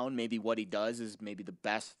pound, maybe what he does is maybe the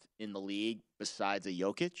best in the league besides a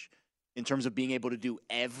Jokic in terms of being able to do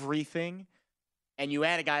everything. And you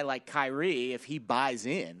add a guy like Kyrie, if he buys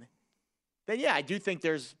in, then yeah, I do think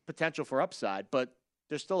there's potential for upside, but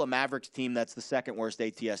there's still a Mavericks team that's the second worst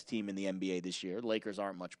ATS team in the NBA this year. The Lakers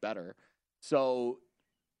aren't much better. So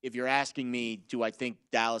if you're asking me, do I think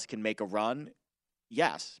Dallas can make a run?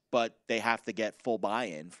 Yes, but they have to get full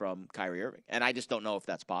buy-in from Kyrie Irving, and I just don't know if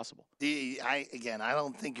that's possible. I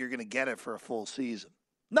don't think you're going to get it for a full season.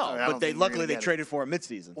 No, but they traded for a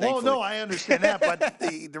midseason. Well, no, I understand that, but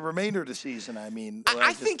the remainder of the season, I mean.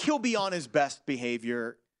 I think he'll be on his best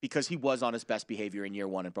behavior because he was on his best behavior in year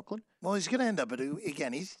one in Brooklyn. Well, he's going to end up, but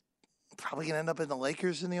again, he's probably going to end up in the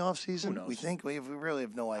Lakers in the offseason. Who knows? We think? We really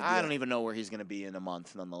have no idea. I don't even know where he's going to be in a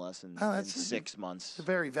month, nonetheless, in 6 months. It's a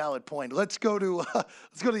very valid point. Let's go to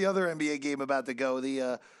the other NBA game about to go.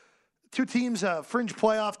 The two teams, fringe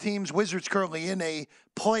playoff teams. Wizards currently in a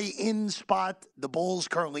play-in spot. The Bulls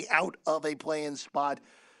currently out of a play-in spot.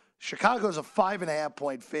 Chicago's a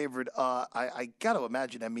 5.5-point favorite. I got to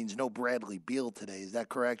imagine that means no Bradley Beal today. Is that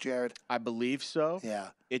correct, Jared? I believe so. Yeah.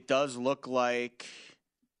 It does look like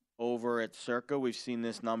over at Circa, we've seen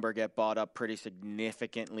this number get bought up pretty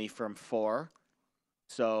significantly from 4.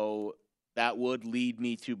 So that would lead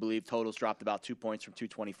me to believe totals dropped about 2 points from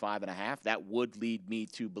 225.5. That would lead me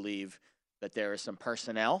to believe that there is some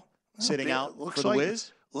personnel sitting out for the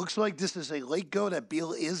Wiz. Looks like this is a late go that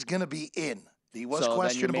Beal is going to be in. He was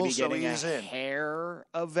questionable, so he is in. Hair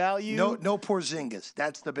of value. No Porzingis.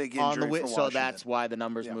 That's the big injury on the for Washington. So that's why the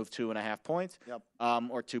numbers moved 2.5 points. Yep.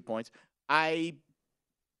 Or 2 points.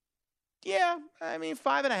 Yeah, I mean,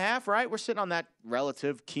 5.5, right? We're sitting on that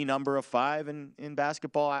relative key number of 5 in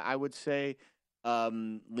basketball. I would say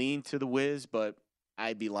lean to the Wiz, but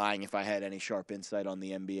I'd be lying if I had any sharp insight on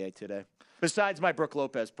the NBA today. Besides my Brooke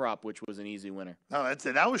Lopez prop, which was an easy winner. No,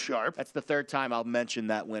 that was sharp. That's the third time I'll mention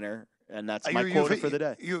that winner, and that's my quota for the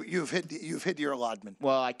day. You've hit your allotment.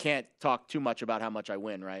 Well, I can't talk too much about how much I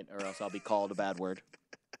win, right? Or else I'll be called a bad word.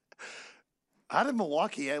 How did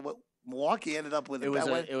Milwaukee ended up with it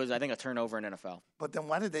was I think a turnover in NFL. But then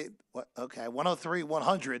why did they? Okay,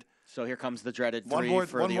 103-100. So here comes the dreaded one more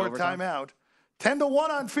overtime. timeout. 10-1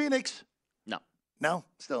 on Phoenix. No,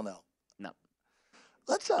 still no.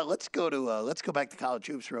 Let's go back to college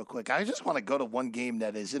hoops real quick. I just want to go to one game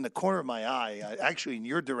that is in the corner of my eye, actually in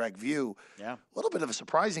your direct view. Yeah. A little bit of a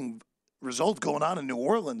surprising result going on in New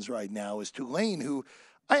Orleans right now is Tulane, who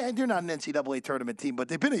they're not an NCAA tournament team, but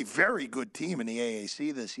they've been a very good team in the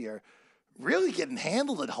AAC this year. Really getting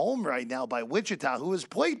handled at home right now by Wichita, who has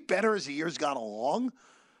played better as the years gone along.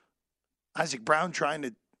 Isaac Brown trying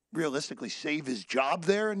to realistically save his job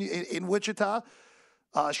there in Wichita.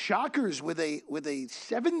 Shockers with a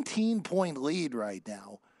 17-point lead right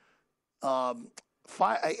now. A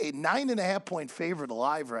 9.5-point favorite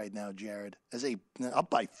alive right now, Jared, as up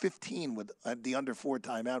by 15 with the under 4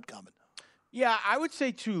 timeout coming. Yeah, I would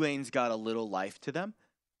say Tulane's got a little life to them.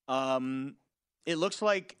 It looks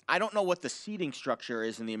like, I don't know what the seeding structure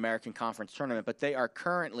is in the American Conference Tournament, but they are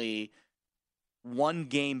currently one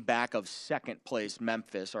game back of second place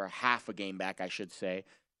Memphis, or half a game back, I should say,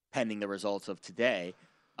 pending the results of today.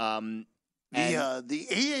 The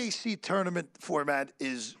AAC tournament format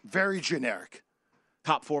is very generic.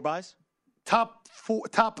 Top 4 buys?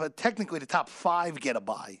 Technically the top 5 get a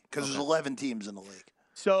bye because there's 11 teams in the league.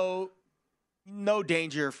 So no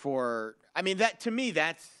danger for, that to me,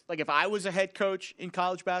 that's like if I was a head coach in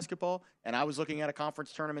college basketball and I was looking at a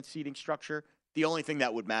conference tournament seeding structure, the only thing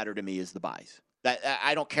that would matter to me is the buys. That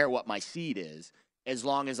I don't care what my seed is, as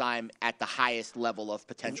long as I'm at the highest level of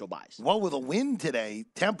potential buys. Well, with a win today,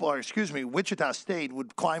 Wichita State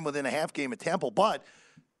would climb within a half game of Temple. But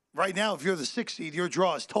right now, if you're the 6th seed, your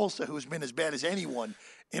draw is Tulsa, who's been as bad as anyone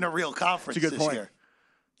in a real conference That's a good this point. year.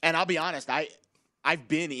 And I'll be honest, I've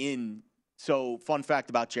been in. So, fun fact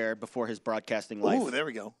about Jared before his broadcasting life. Ooh, there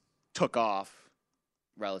we go. Took off,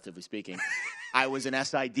 relatively speaking. I was an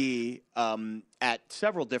SID at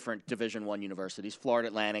several different Division I universities, Florida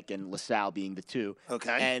Atlantic and LaSalle being the 2.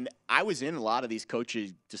 Okay. And I was in a lot of these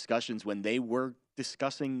coaches' discussions when they were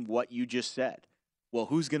discussing what you just said. Well,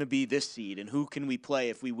 who's going to be this seed, and who can we play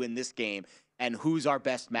if we win this game, and who's our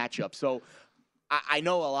best matchup? So I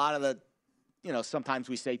know a lot of the, sometimes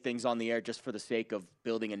we say things on the air just for the sake of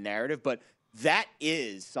building a narrative, but that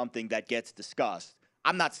is something that gets discussed.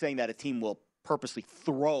 I'm not saying that a team will purposely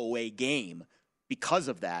throw a game because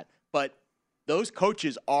of that, but those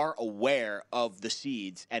coaches are aware of the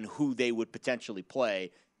seeds and who they would potentially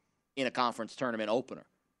play in a conference tournament opener.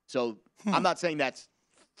 So I'm not saying that's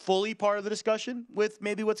fully part of the discussion with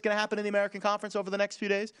maybe what's going to happen in the American Conference over the next few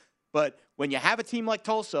days, but when you have a team like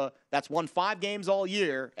Tulsa that's won 5 games all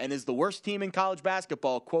year and is the worst team in college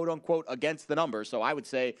basketball, quote unquote, against the numbers, so I would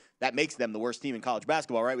say that makes them the worst team in college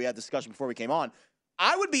basketball, right? We had a discussion before we came on.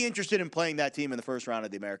 I would be interested in playing that team in the first round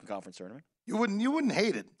of the American Conference Tournament. You wouldn't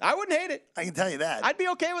hate it. I wouldn't hate it. I can tell you that. I'd be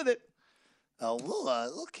okay with it.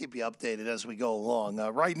 We'll keep you updated as we go along.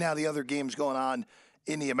 Right now, the other games going on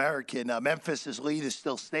in the American, Memphis' lead is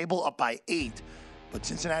still stable, up by 8. But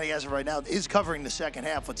Cincinnati, as of right now, is covering the second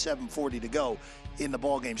half with 7:40 to go in the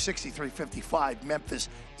ballgame. 63-55, Memphis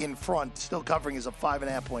in front, still covering as a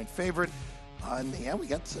 5.5-point favorite. We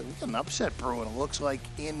got an upset brewing, it looks like,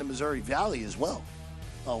 in the Missouri Valley as well.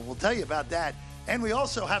 We'll tell you about that. And we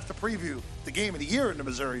also have to preview the game of the year in the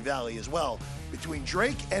Missouri Valley as well, between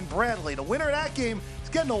Drake and Bradley. The winner of that game is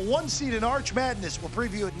getting a 1 seed in Arch Madness. We'll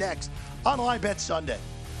preview it next on Live Bet Sunday.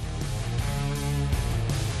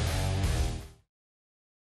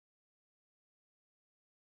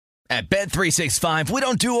 At Bet365, we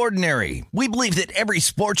don't do ordinary. We believe that every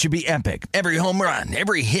sport should be epic. Every home run,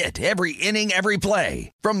 every hit, every inning, every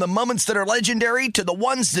play. From the moments that are legendary to the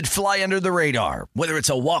ones that fly under the radar. Whether it's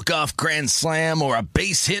a walk-off grand slam or a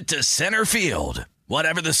base hit to center field.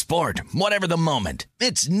 Whatever the sport, whatever the moment.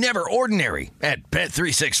 It's never ordinary at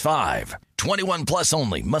Bet365. 21 plus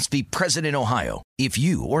only. Must be present in Ohio. If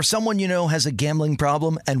you or someone you know has a gambling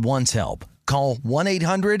problem and wants help, call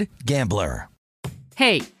 1-800-GAMBLER.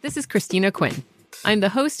 Hey, this is Christina Quinn. I'm the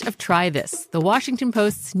host of Try This, the Washington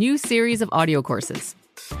Post's new series of audio courses.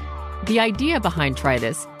 The idea behind Try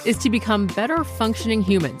This is to become better functioning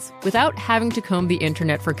humans without having to comb the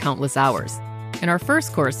internet for countless hours. In our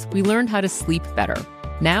first course, we learned how to sleep better.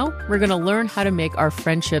 Now, we're going to learn how to make our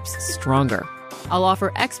friendships stronger. I'll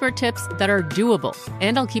offer expert tips that are doable,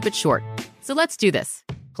 and I'll keep it short. So let's do this.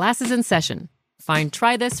 Class is in session. Find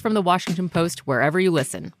Try This from the Washington Post wherever you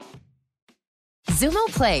listen. Xumo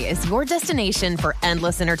Play is your destination for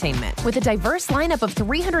endless entertainment. With a diverse lineup of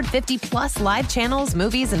 350-plus live channels,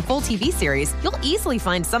 movies, and full TV series, you'll easily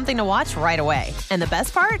find something to watch right away. And the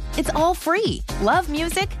best part? It's all free. Love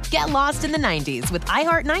music? Get lost in the 90s with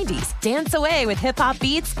iHeart 90s. Dance away with hip-hop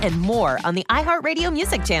beats and more on the iHeartRadio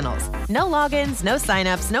music channels. No logins, no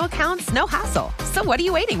signups, no accounts, no hassle. So what are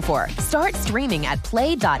you waiting for? Start streaming at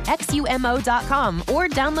play.xumo.com or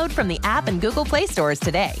download from the app and Google Play stores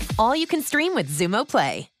today. All you can stream with Xumo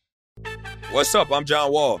Play. What's up? I'm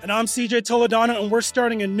John Wall. And I'm CJ Toledano, and we're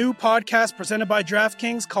starting a new podcast presented by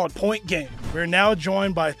DraftKings called Point Game. We're now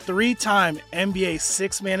joined by three-time NBA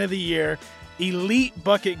Sixth Man of the Year, elite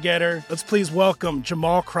bucket getter. Let's please welcome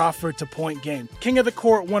Jamal Crawford to Point Game. King of the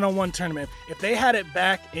Court one-on-one tournament. If they had it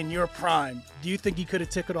back in your prime, do you think you could have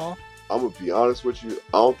took it all? I'm going to be honest with you.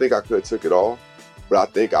 I don't think I could have took it all, but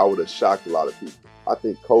I think I would have shocked a lot of people. I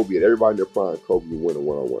think Kobe and everybody in their prime, Kobe would win a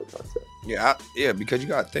one-on-one contest. Yeah, because you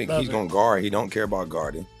got to think he's going to guard. He don't care about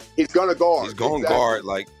guarding. He's going to guard. He's going to guard.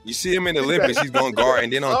 Like, you see him in the Olympics, he's going to guard.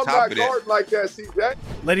 And then on top of that. I'm not like that, CJ.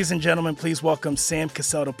 Ladies and gentlemen, please welcome Sam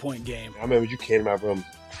Cassell to Point Game. I remember you came to my room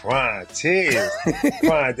crying, tears,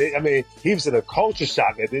 crying. I mean, he was in a culture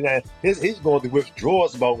shock. And then he's going through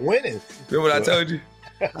withdrawals about winning. Remember what I told you?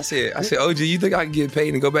 I said, OG, you think I can get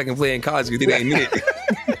paid and go back and play in college because it ain't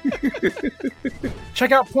it?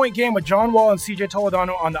 Check out Point Game with John Wall and CJ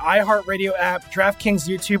Toledano on the iHeartRadio app, DraftKings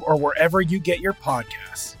YouTube, or wherever you get your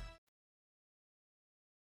podcasts.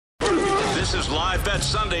 This is Live Bet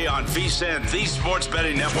Sunday on VSiN, the Sports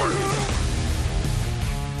Betting Network.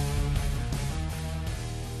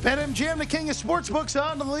 BetMGM, the king of sportsbooks,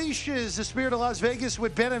 on the leashes. The Spirit of Las Vegas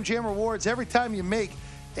with BetMGM rewards. Every time you make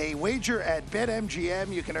a wager at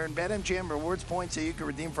BetMGM, you can earn BetMGM rewards points that you can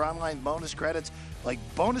redeem for online bonus credits like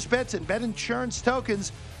bonus bets and bet insurance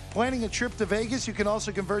tokens. Planning a trip to Vegas, you can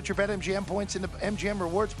also convert your BetMGM points into MGM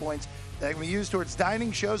rewards points that can be used towards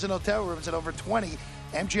dining, shows, and hotel rooms at over 20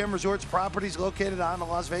 MGM Resorts properties located on the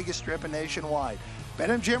Las Vegas Strip and nationwide.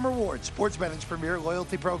 BetMGM Rewards, sports betting's premier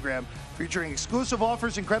loyalty program, featuring exclusive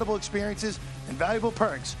offers, incredible experiences, and valuable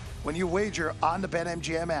perks when you wager on the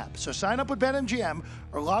BetMGM app. So sign up with BetMGM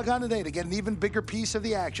or log on today to get an even bigger piece of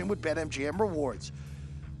the action with BetMGM Rewards.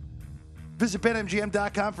 Visit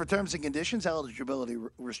BetMGM.com for terms and conditions. Eligibility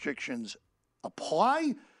restrictions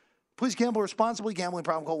apply. Please gamble responsibly. Gambling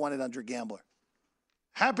problem, call 1-800-GAMBLER.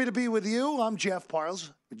 Happy to be with you. I'm Jeff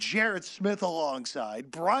Parles. Jared Smith alongside.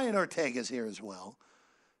 Brian Ortega's here as well.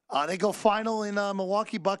 They go final in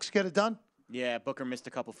Milwaukee. Bucks get it done? Yeah, Booker missed a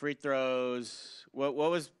couple free throws. What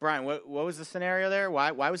was Brian? What was the scenario there?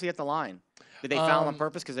 Why was he at the line? Did they foul him on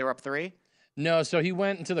purpose because they were up 3? No, so he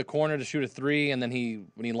went into the corner to shoot a 3, and then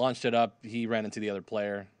when he launched it up, he ran into the other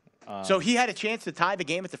player. So he had a chance to tie the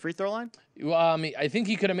game at the free throw line? Well, I think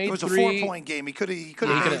he could have made 3. It was a 4-point game.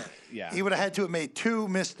 He would have had to have made 2,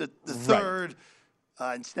 missed the third.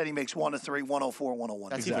 Right. Instead, he makes 1 of 3, 104, 101.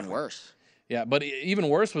 That's even worse. Yeah, but even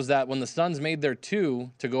worse was that when the Suns made their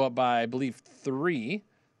 2 to go up by, I believe, 3,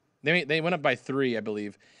 they went up by 3, I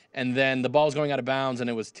believe, and then the ball was going out of bounds, and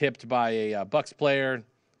it was tipped by a Bucks player.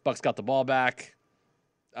 Bucks got the ball back.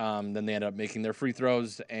 Then they ended up making their free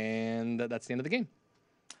throws, and that's the end of the game.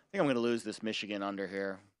 I think I'm going to lose this Michigan under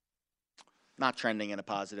here. Not trending in a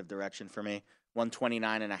positive direction for me.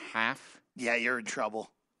 129.5. Yeah, you're in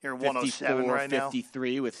trouble. You're 107 right now.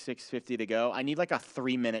 53 with 6:50 to go. I need like a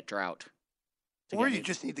 3-minute drought. Or you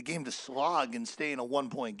just need the game to slog and stay in a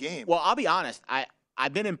 1-point game. Well, I'll be honest.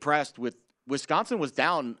 I've been impressed with Wisconsin was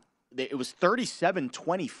down. It was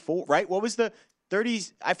 37-24, right? What was the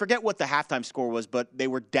 30s? I forget what the halftime score was, but they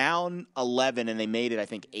were down 11 and they made it, I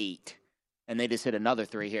think, 8. And they just hit another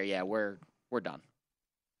 3 here. Yeah, we're done.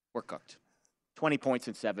 We're cooked. 20 points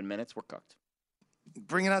in 7 minutes. We're cooked.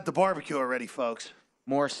 Bringing out the barbecue already, folks.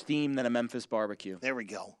 More steam than a Memphis barbecue. There we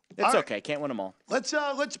go. It's okay. Can't win them all. Let's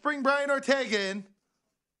bring Brian Ortega in.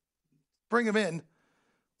 Bring him in.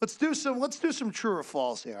 Let's do some true or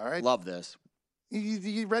false here. All right. Love this.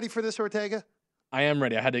 You ready for this, Ortega? I am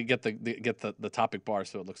ready. I had to get the topic bar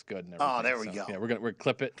so it looks good and everything. Oh, there we go. Yeah, we're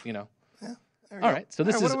clip it. You know. Yeah. All right. So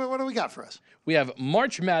what do we got for us? We have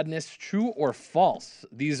March Madness, true or false.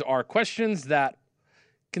 These are questions that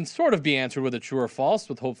can sort of be answered with a true or false,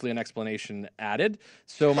 with hopefully an explanation added.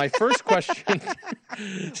 So my first question...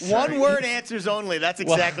 One-word answers only. That's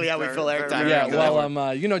exactly how we fill airtime. Yeah,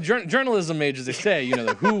 well, journalism majors, they say,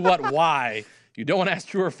 the who, what, why. You don't want to ask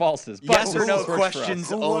true or falses. Yes or no questions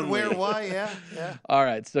who, only. What, where, why, yeah. All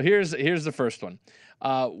right, so here's the first one.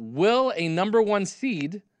 Will a number 1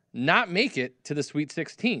 seed not make it to the Sweet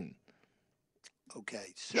 16? Okay.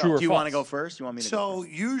 So, true or do you false? want to go first? You want me to go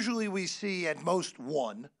first? Usually we see at most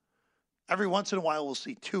 1. Every once in a while we'll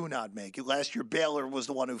see 2 not make it. Last year Baylor was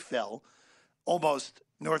the one who fell. Almost.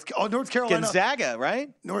 North Carolina. Gonzaga,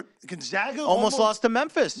 right? Gonzaga almost lost to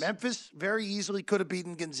Memphis. Memphis very easily could have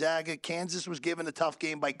beaten Gonzaga. Kansas was given a tough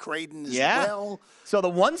game by Creighton as well. So the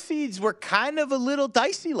 1 seeds were kind of a little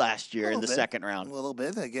dicey last year in the second round. A little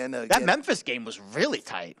bit. Again, that Memphis game was really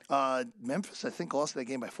tight. Memphis, I think, lost that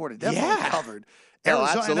game by 4. They definitely covered.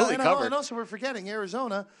 Absolutely covered. And also we're forgetting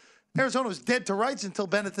Arizona. Arizona was dead to rights until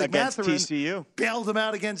Benedict against Mathurin TCU. Bailed them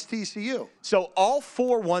out against TCU. So all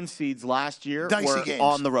 4 1 seeds last year were games.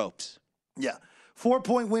 on the ropes. Yeah.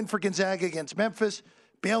 4-point win for Gonzaga against Memphis.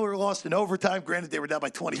 Baylor lost in overtime. Granted, they were down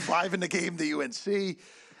by 25 in the game to UNC.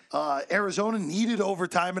 Arizona needed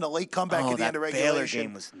overtime in a late comeback at the end of regulation. Baylor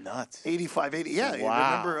game was nuts. 85-80. Yeah,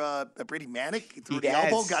 wow. You remember Brady Manick threw the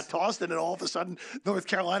elbow, got tossed, and then all of a sudden North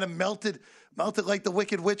Carolina melted like the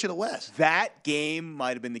Wicked Witch of the West. That game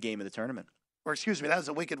might have been the game of the tournament. Or excuse me, that was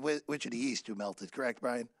the Wicked Witch of the East who melted, correct,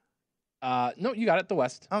 Brian? No, you got it. The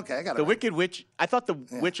West. Okay, I got it. The Wicked Witch. I thought the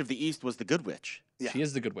Witch of the East was the Good Witch. Yeah. She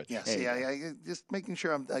is the Good Witch. Yeah, see, I just making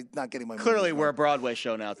sure I'm not getting my Clearly, we're a Broadway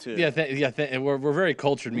show now, too. Yeah, we're very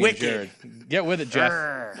cultured, me and Jared. Get with it, Jeff.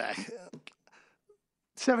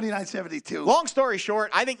 79-72. Long story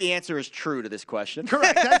short, I think the answer is true to this question.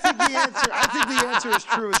 Correct. I think the answer is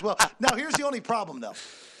true as well. Now, here's the only problem, though.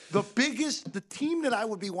 The team that I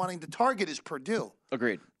would be wanting to target is Purdue.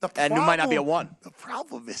 Agreed. And it might not be a 1. The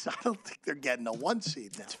problem is I don't think they're getting a 1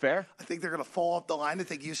 seed now. It's fair. I think they're going to fall off the line. I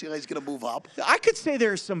think UCLA is going to move up. I could say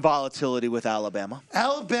there's some volatility with Alabama.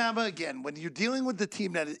 Alabama, again, when you're dealing with the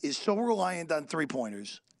team that is so reliant on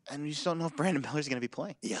three-pointers. And you just don't know if Brandon Miller's going to be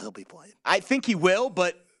playing. Yeah, he'll be playing. I think he will,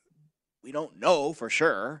 but we don't know for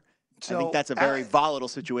sure. So, I think that's a very volatile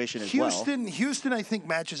situation as well. Houston, I think,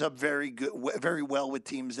 matches up very well with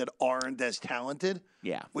teams that aren't as talented.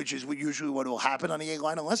 Yeah. Which is usually what will happen on the 8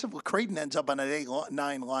 line, unless if Creighton ends up on an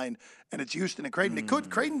 8-9 line and it's Houston and Creighton. It could.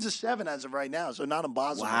 Creighton's a 7 as of right now, so not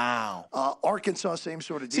impossible. Wow. Arkansas, same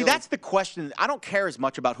sort of deal. See, that's the question. I don't care as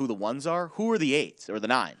much about who the 1s are. Who are the 8s or the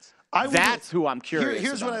 9s? That's who I'm curious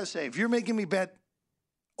Here's about. what I would say. If you're making me bet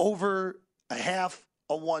over a half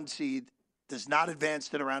a 1 seed, does not advance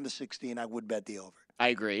to the round of 16, I would bet the over. I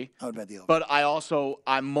agree. I would bet the over. But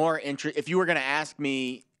I'm more interested. If you were going to ask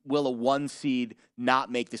me, will a 1 seed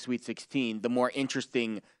not make the Sweet 16, the more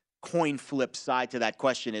interesting coin flip side to that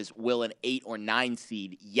question is, will an 8 or 9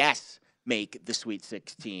 seed, yes, make the Sweet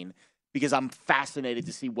 16? Because I'm fascinated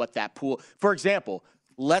to see what that pool. For example,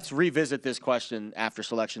 let's revisit this question after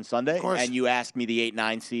Selection Sunday, and you ask me the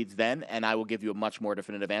 8-9 seeds then, and I will give you a much more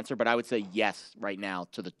definitive answer. But I would say yes right now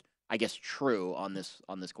to the, I guess, true on this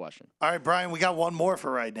question. All right, Brian, we got one more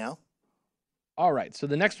for right now. All right, so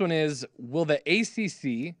the next one is, will the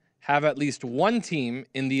ACC have at least 1 team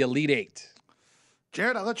in the Elite 8?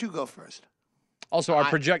 Jared, I'll let you go first. Also, our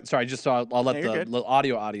I'll let the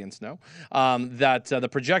audio audience know that the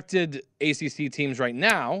projected ACC teams right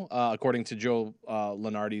now, according to Joe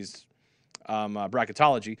Lunardi's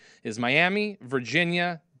bracketology, is Miami,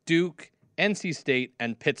 Virginia, Duke, NC State,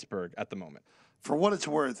 and Pittsburgh at the moment. For what it's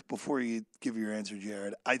worth, before you give your answer,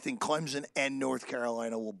 Jared, I think Clemson and North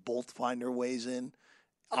Carolina will both find their ways in.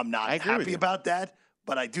 I'm not happy about that,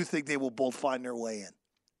 but I do think they will both find their way in.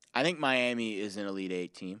 I think Miami is an Elite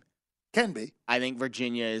 8 team. Can be. I think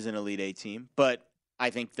Virginia is an Elite 8 team, but I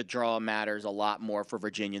think the draw matters a lot more for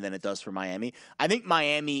Virginia than it does for Miami. I think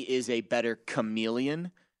Miami is a better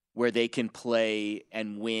chameleon where they can play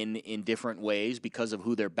and win in different ways because of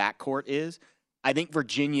who their backcourt is. I think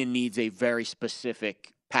Virginia needs a very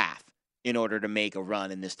specific path in order to make a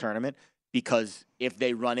run in this tournament, because if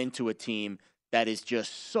they run into a team that is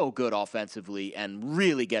just so good offensively and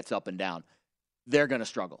really gets up and down, they're going to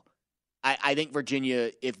struggle. I think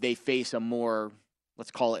Virginia, if they face a more,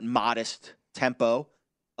 let's call it, modest tempo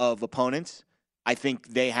of opponents, I think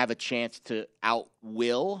they have a chance to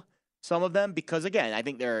outwill some of them because, again, I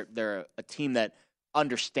think they're a team that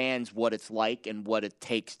understands what it's like and what it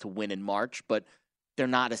takes to win in March, but they're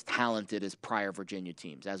not as talented as prior Virginia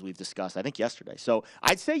teams, as we've discussed, I think, yesterday. So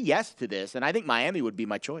I'd say yes to this, and I think Miami would be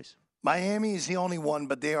my choice. Miami is the only one,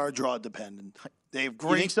 but they are draw dependent. They have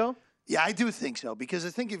great. You think so? Yeah, I do think so, because I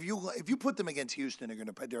think if you put them against Houston, they're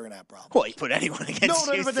gonna have problems. Well, you put anyone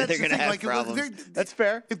against Houston, they're going to have problems. That's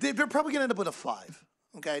fair. If they're probably going to end up with a 5.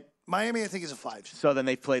 Okay, Miami, I think, is a 5. So then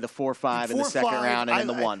they play the 4-5 in the second round, and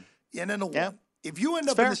then the 1. Yeah, and then the 1. If you end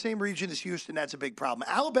up in the same region as Houston, that's a big problem.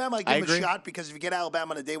 Alabama, I give them a shot, because if you get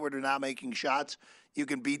Alabama on a day where they're not making shots, you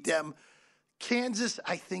can beat them. Kansas,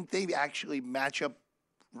 I think they actually match up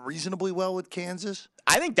reasonably well with Kansas.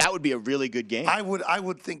 I think that would be a really good game. I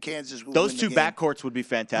would think Kansas would Those win two the game. backcourts would be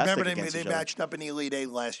fantastic. Remember they matched up in the Elite Eight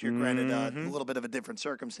last year. Granted, a little bit of a different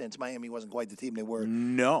circumstance. Miami wasn't quite the team they were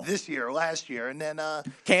this year, last year. And then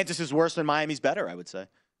Kansas is worse than Miami's better, I would say.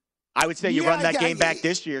 I would say you run that game back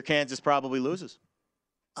this year, Kansas probably loses.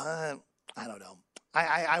 I don't know.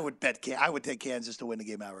 I would bet. I would take Kansas to win the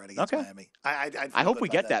game outright against Miami. I hope we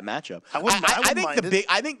get that matchup.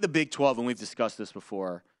 I think the Big 12, and we've discussed this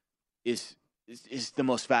before, is the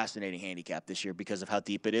most fascinating handicap this year because of how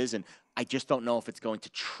deep it is, and I just don't know if it's going to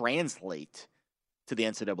translate to the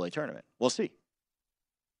NCAA tournament. We'll see.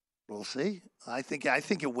 We'll see. I think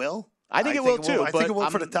it will. I think it will too. I think it will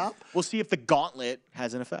for the top. We'll see if the gauntlet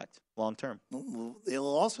has an effect long term.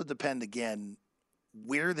 It'll also depend again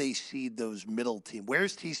where they seed those middle teams.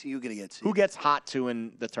 Where's TCU going to get seeded? Who gets hot to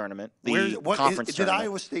in the tournament? Conference tournament. Did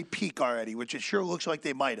Iowa State peak already? Which it sure looks like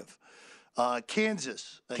they might have.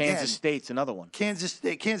 Kansas. Again, Kansas State's another one. Kansas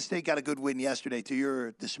State got a good win yesterday to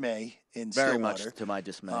your dismay in Very Stillwater. much to my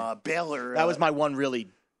dismay. Baylor. That was my one really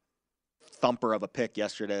thumper of a pick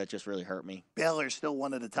yesterday that just really hurt me. Baylor's still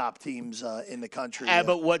one of the top teams in the country.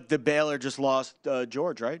 But what the Baylor just lost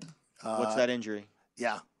George, right? What's that injury?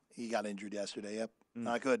 Yeah, he got injured yesterday. Yep.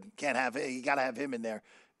 Not good. Can't have it. You got to have him in there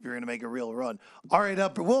if you're going to make a real run. All right,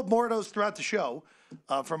 we'll have more of those throughout the show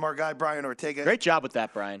from our guy Brian Ortega. Great job with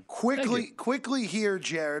that, Brian. Quickly here,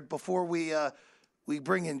 Jared, before we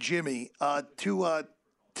bring in Jimmy to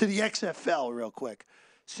the XFL real quick.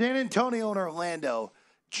 San Antonio and Orlando.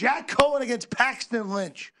 Jack Cohen against Paxton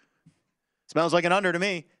Lynch. Smells like an under to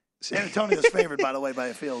me. San Antonio's favored, by the way, by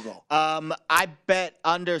a field goal. I bet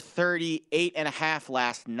under 38.5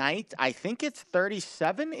 last night. I think it's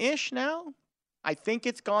 37-ish now. I think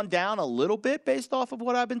it's gone down a little bit based off of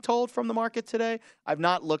what I've been told from the market today. I've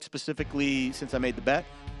not looked specifically since I made the bet,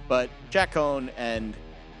 but Jack Cohen and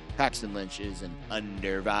Paxton Lynch is an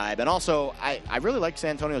under vibe. And also, I really like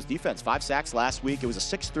San Antonio's defense. 5 sacks last week. It was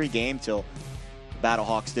a 6-3 game till the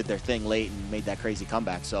Battlehawks did their thing late and made that crazy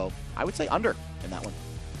comeback. So I would say under in that one.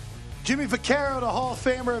 Jimmy Vaccaro, the Hall of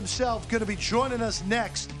Famer himself, going to be joining us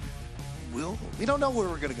next. We don't know where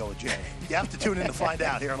we're going to go with Jay. You have to tune in to find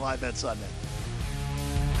out here on Live Bet Sunday.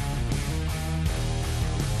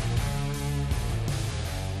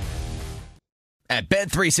 At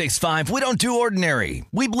Bet365, we don't do ordinary.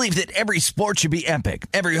 We believe that every sport should be epic.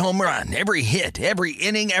 Every home run, every hit, every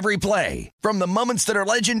inning, every play. From the moments that are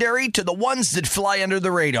legendary to the ones that fly under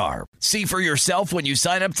the radar. See for yourself when you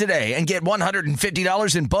sign up today and get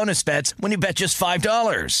 $150 in bonus bets when you bet just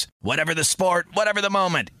 $5. Whatever the sport, whatever the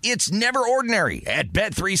moment, it's never ordinary at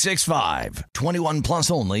Bet365. 21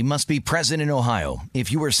 plus only. Must be present in Ohio.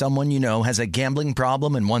 If you or someone you know has a gambling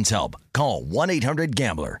problem and wants help, call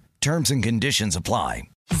 1-800-GAMBLER. Terms and conditions apply.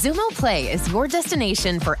 Xumo Play is your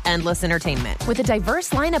destination for endless entertainment. With a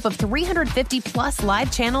diverse lineup of 350 plus live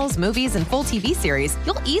channels, movies, and full TV series,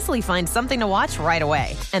 you'll easily find something to watch right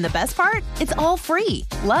away. And the best part? It's all free.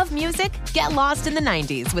 Love music? Get lost in the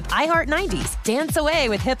 90s with iHeart 90s. Dance away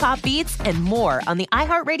with hip-hop beats and more on the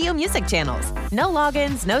iHeartRadio music channels. No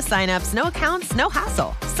logins, no signups, no accounts, no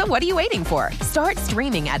hassle. So what are you waiting for? Start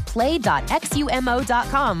streaming at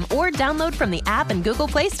play.xumo.com or download from the app and Google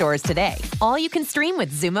Play stores today. All you can stream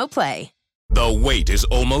with Xumo Play. The wait is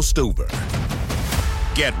almost over.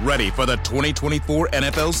 Get ready for the 2024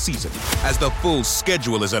 NFL season as the full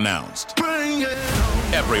schedule is announced. Bring it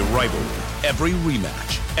on. Every rivalry, every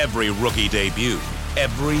rematch, every rookie debut,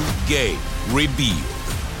 every game revealed.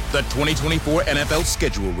 The 2024 NFL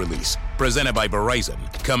schedule release, presented by Verizon,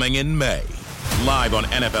 coming in May. Live on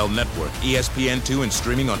NFL Network, ESPN2, and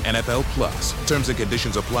streaming on NFL Plus. Terms and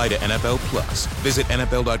conditions apply to NFL Plus. Visit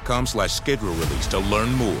NFL.com/schedule release to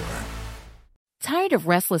learn more. Tired of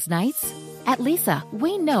restless nights? At Leesa,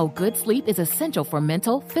 we know good sleep is essential for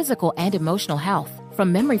mental, physical, and emotional health.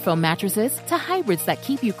 From memory foam mattresses to hybrids that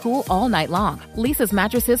keep you cool all night long, Leesa's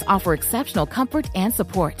mattresses offer exceptional comfort and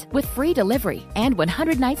support with free delivery and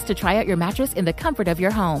 100 nights to try out your mattress in the comfort of your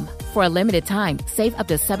home. For a limited time, save up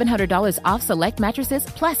to $700 off select mattresses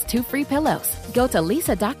plus 2 free pillows. Go to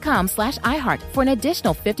leesa.com/iHeart for an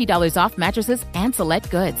additional $50 off mattresses and select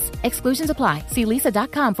goods. Exclusions apply. See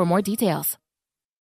leesa.com for more details.